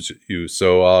hear from you.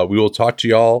 So we will talk to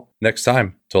y'all next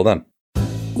time. Till then.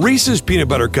 Reese's peanut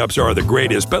butter cups are the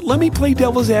greatest, but let me play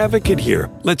devil's advocate here.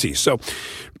 Let's see. So,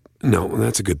 no,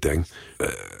 that's a good thing.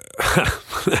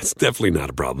 That's definitely not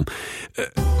a problem.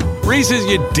 Reese's,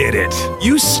 you did it.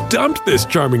 You stumped this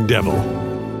charming devil.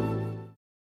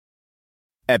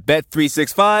 At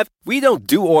Bet365, we don't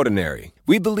do ordinary.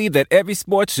 We believe that every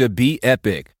sport should be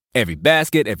epic. Every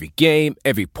basket, every game,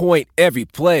 every point, every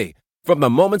play. From the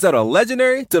moments that are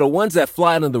legendary to the ones that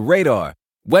fly under the radar.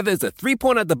 Whether it's a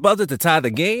 3-pointer at the buzzer to tie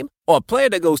the game or a player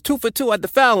that goes 2 for 2 at the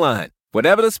foul line.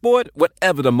 Whatever the sport,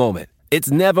 whatever the moment. It's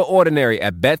never ordinary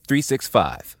at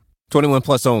Bet365. 21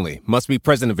 plus only. Must be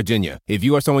present in Virginia. If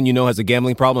you or someone you know has a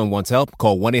gambling problem and wants help,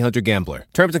 call 1-800-GAMBLER.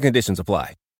 Terms and conditions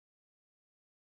apply.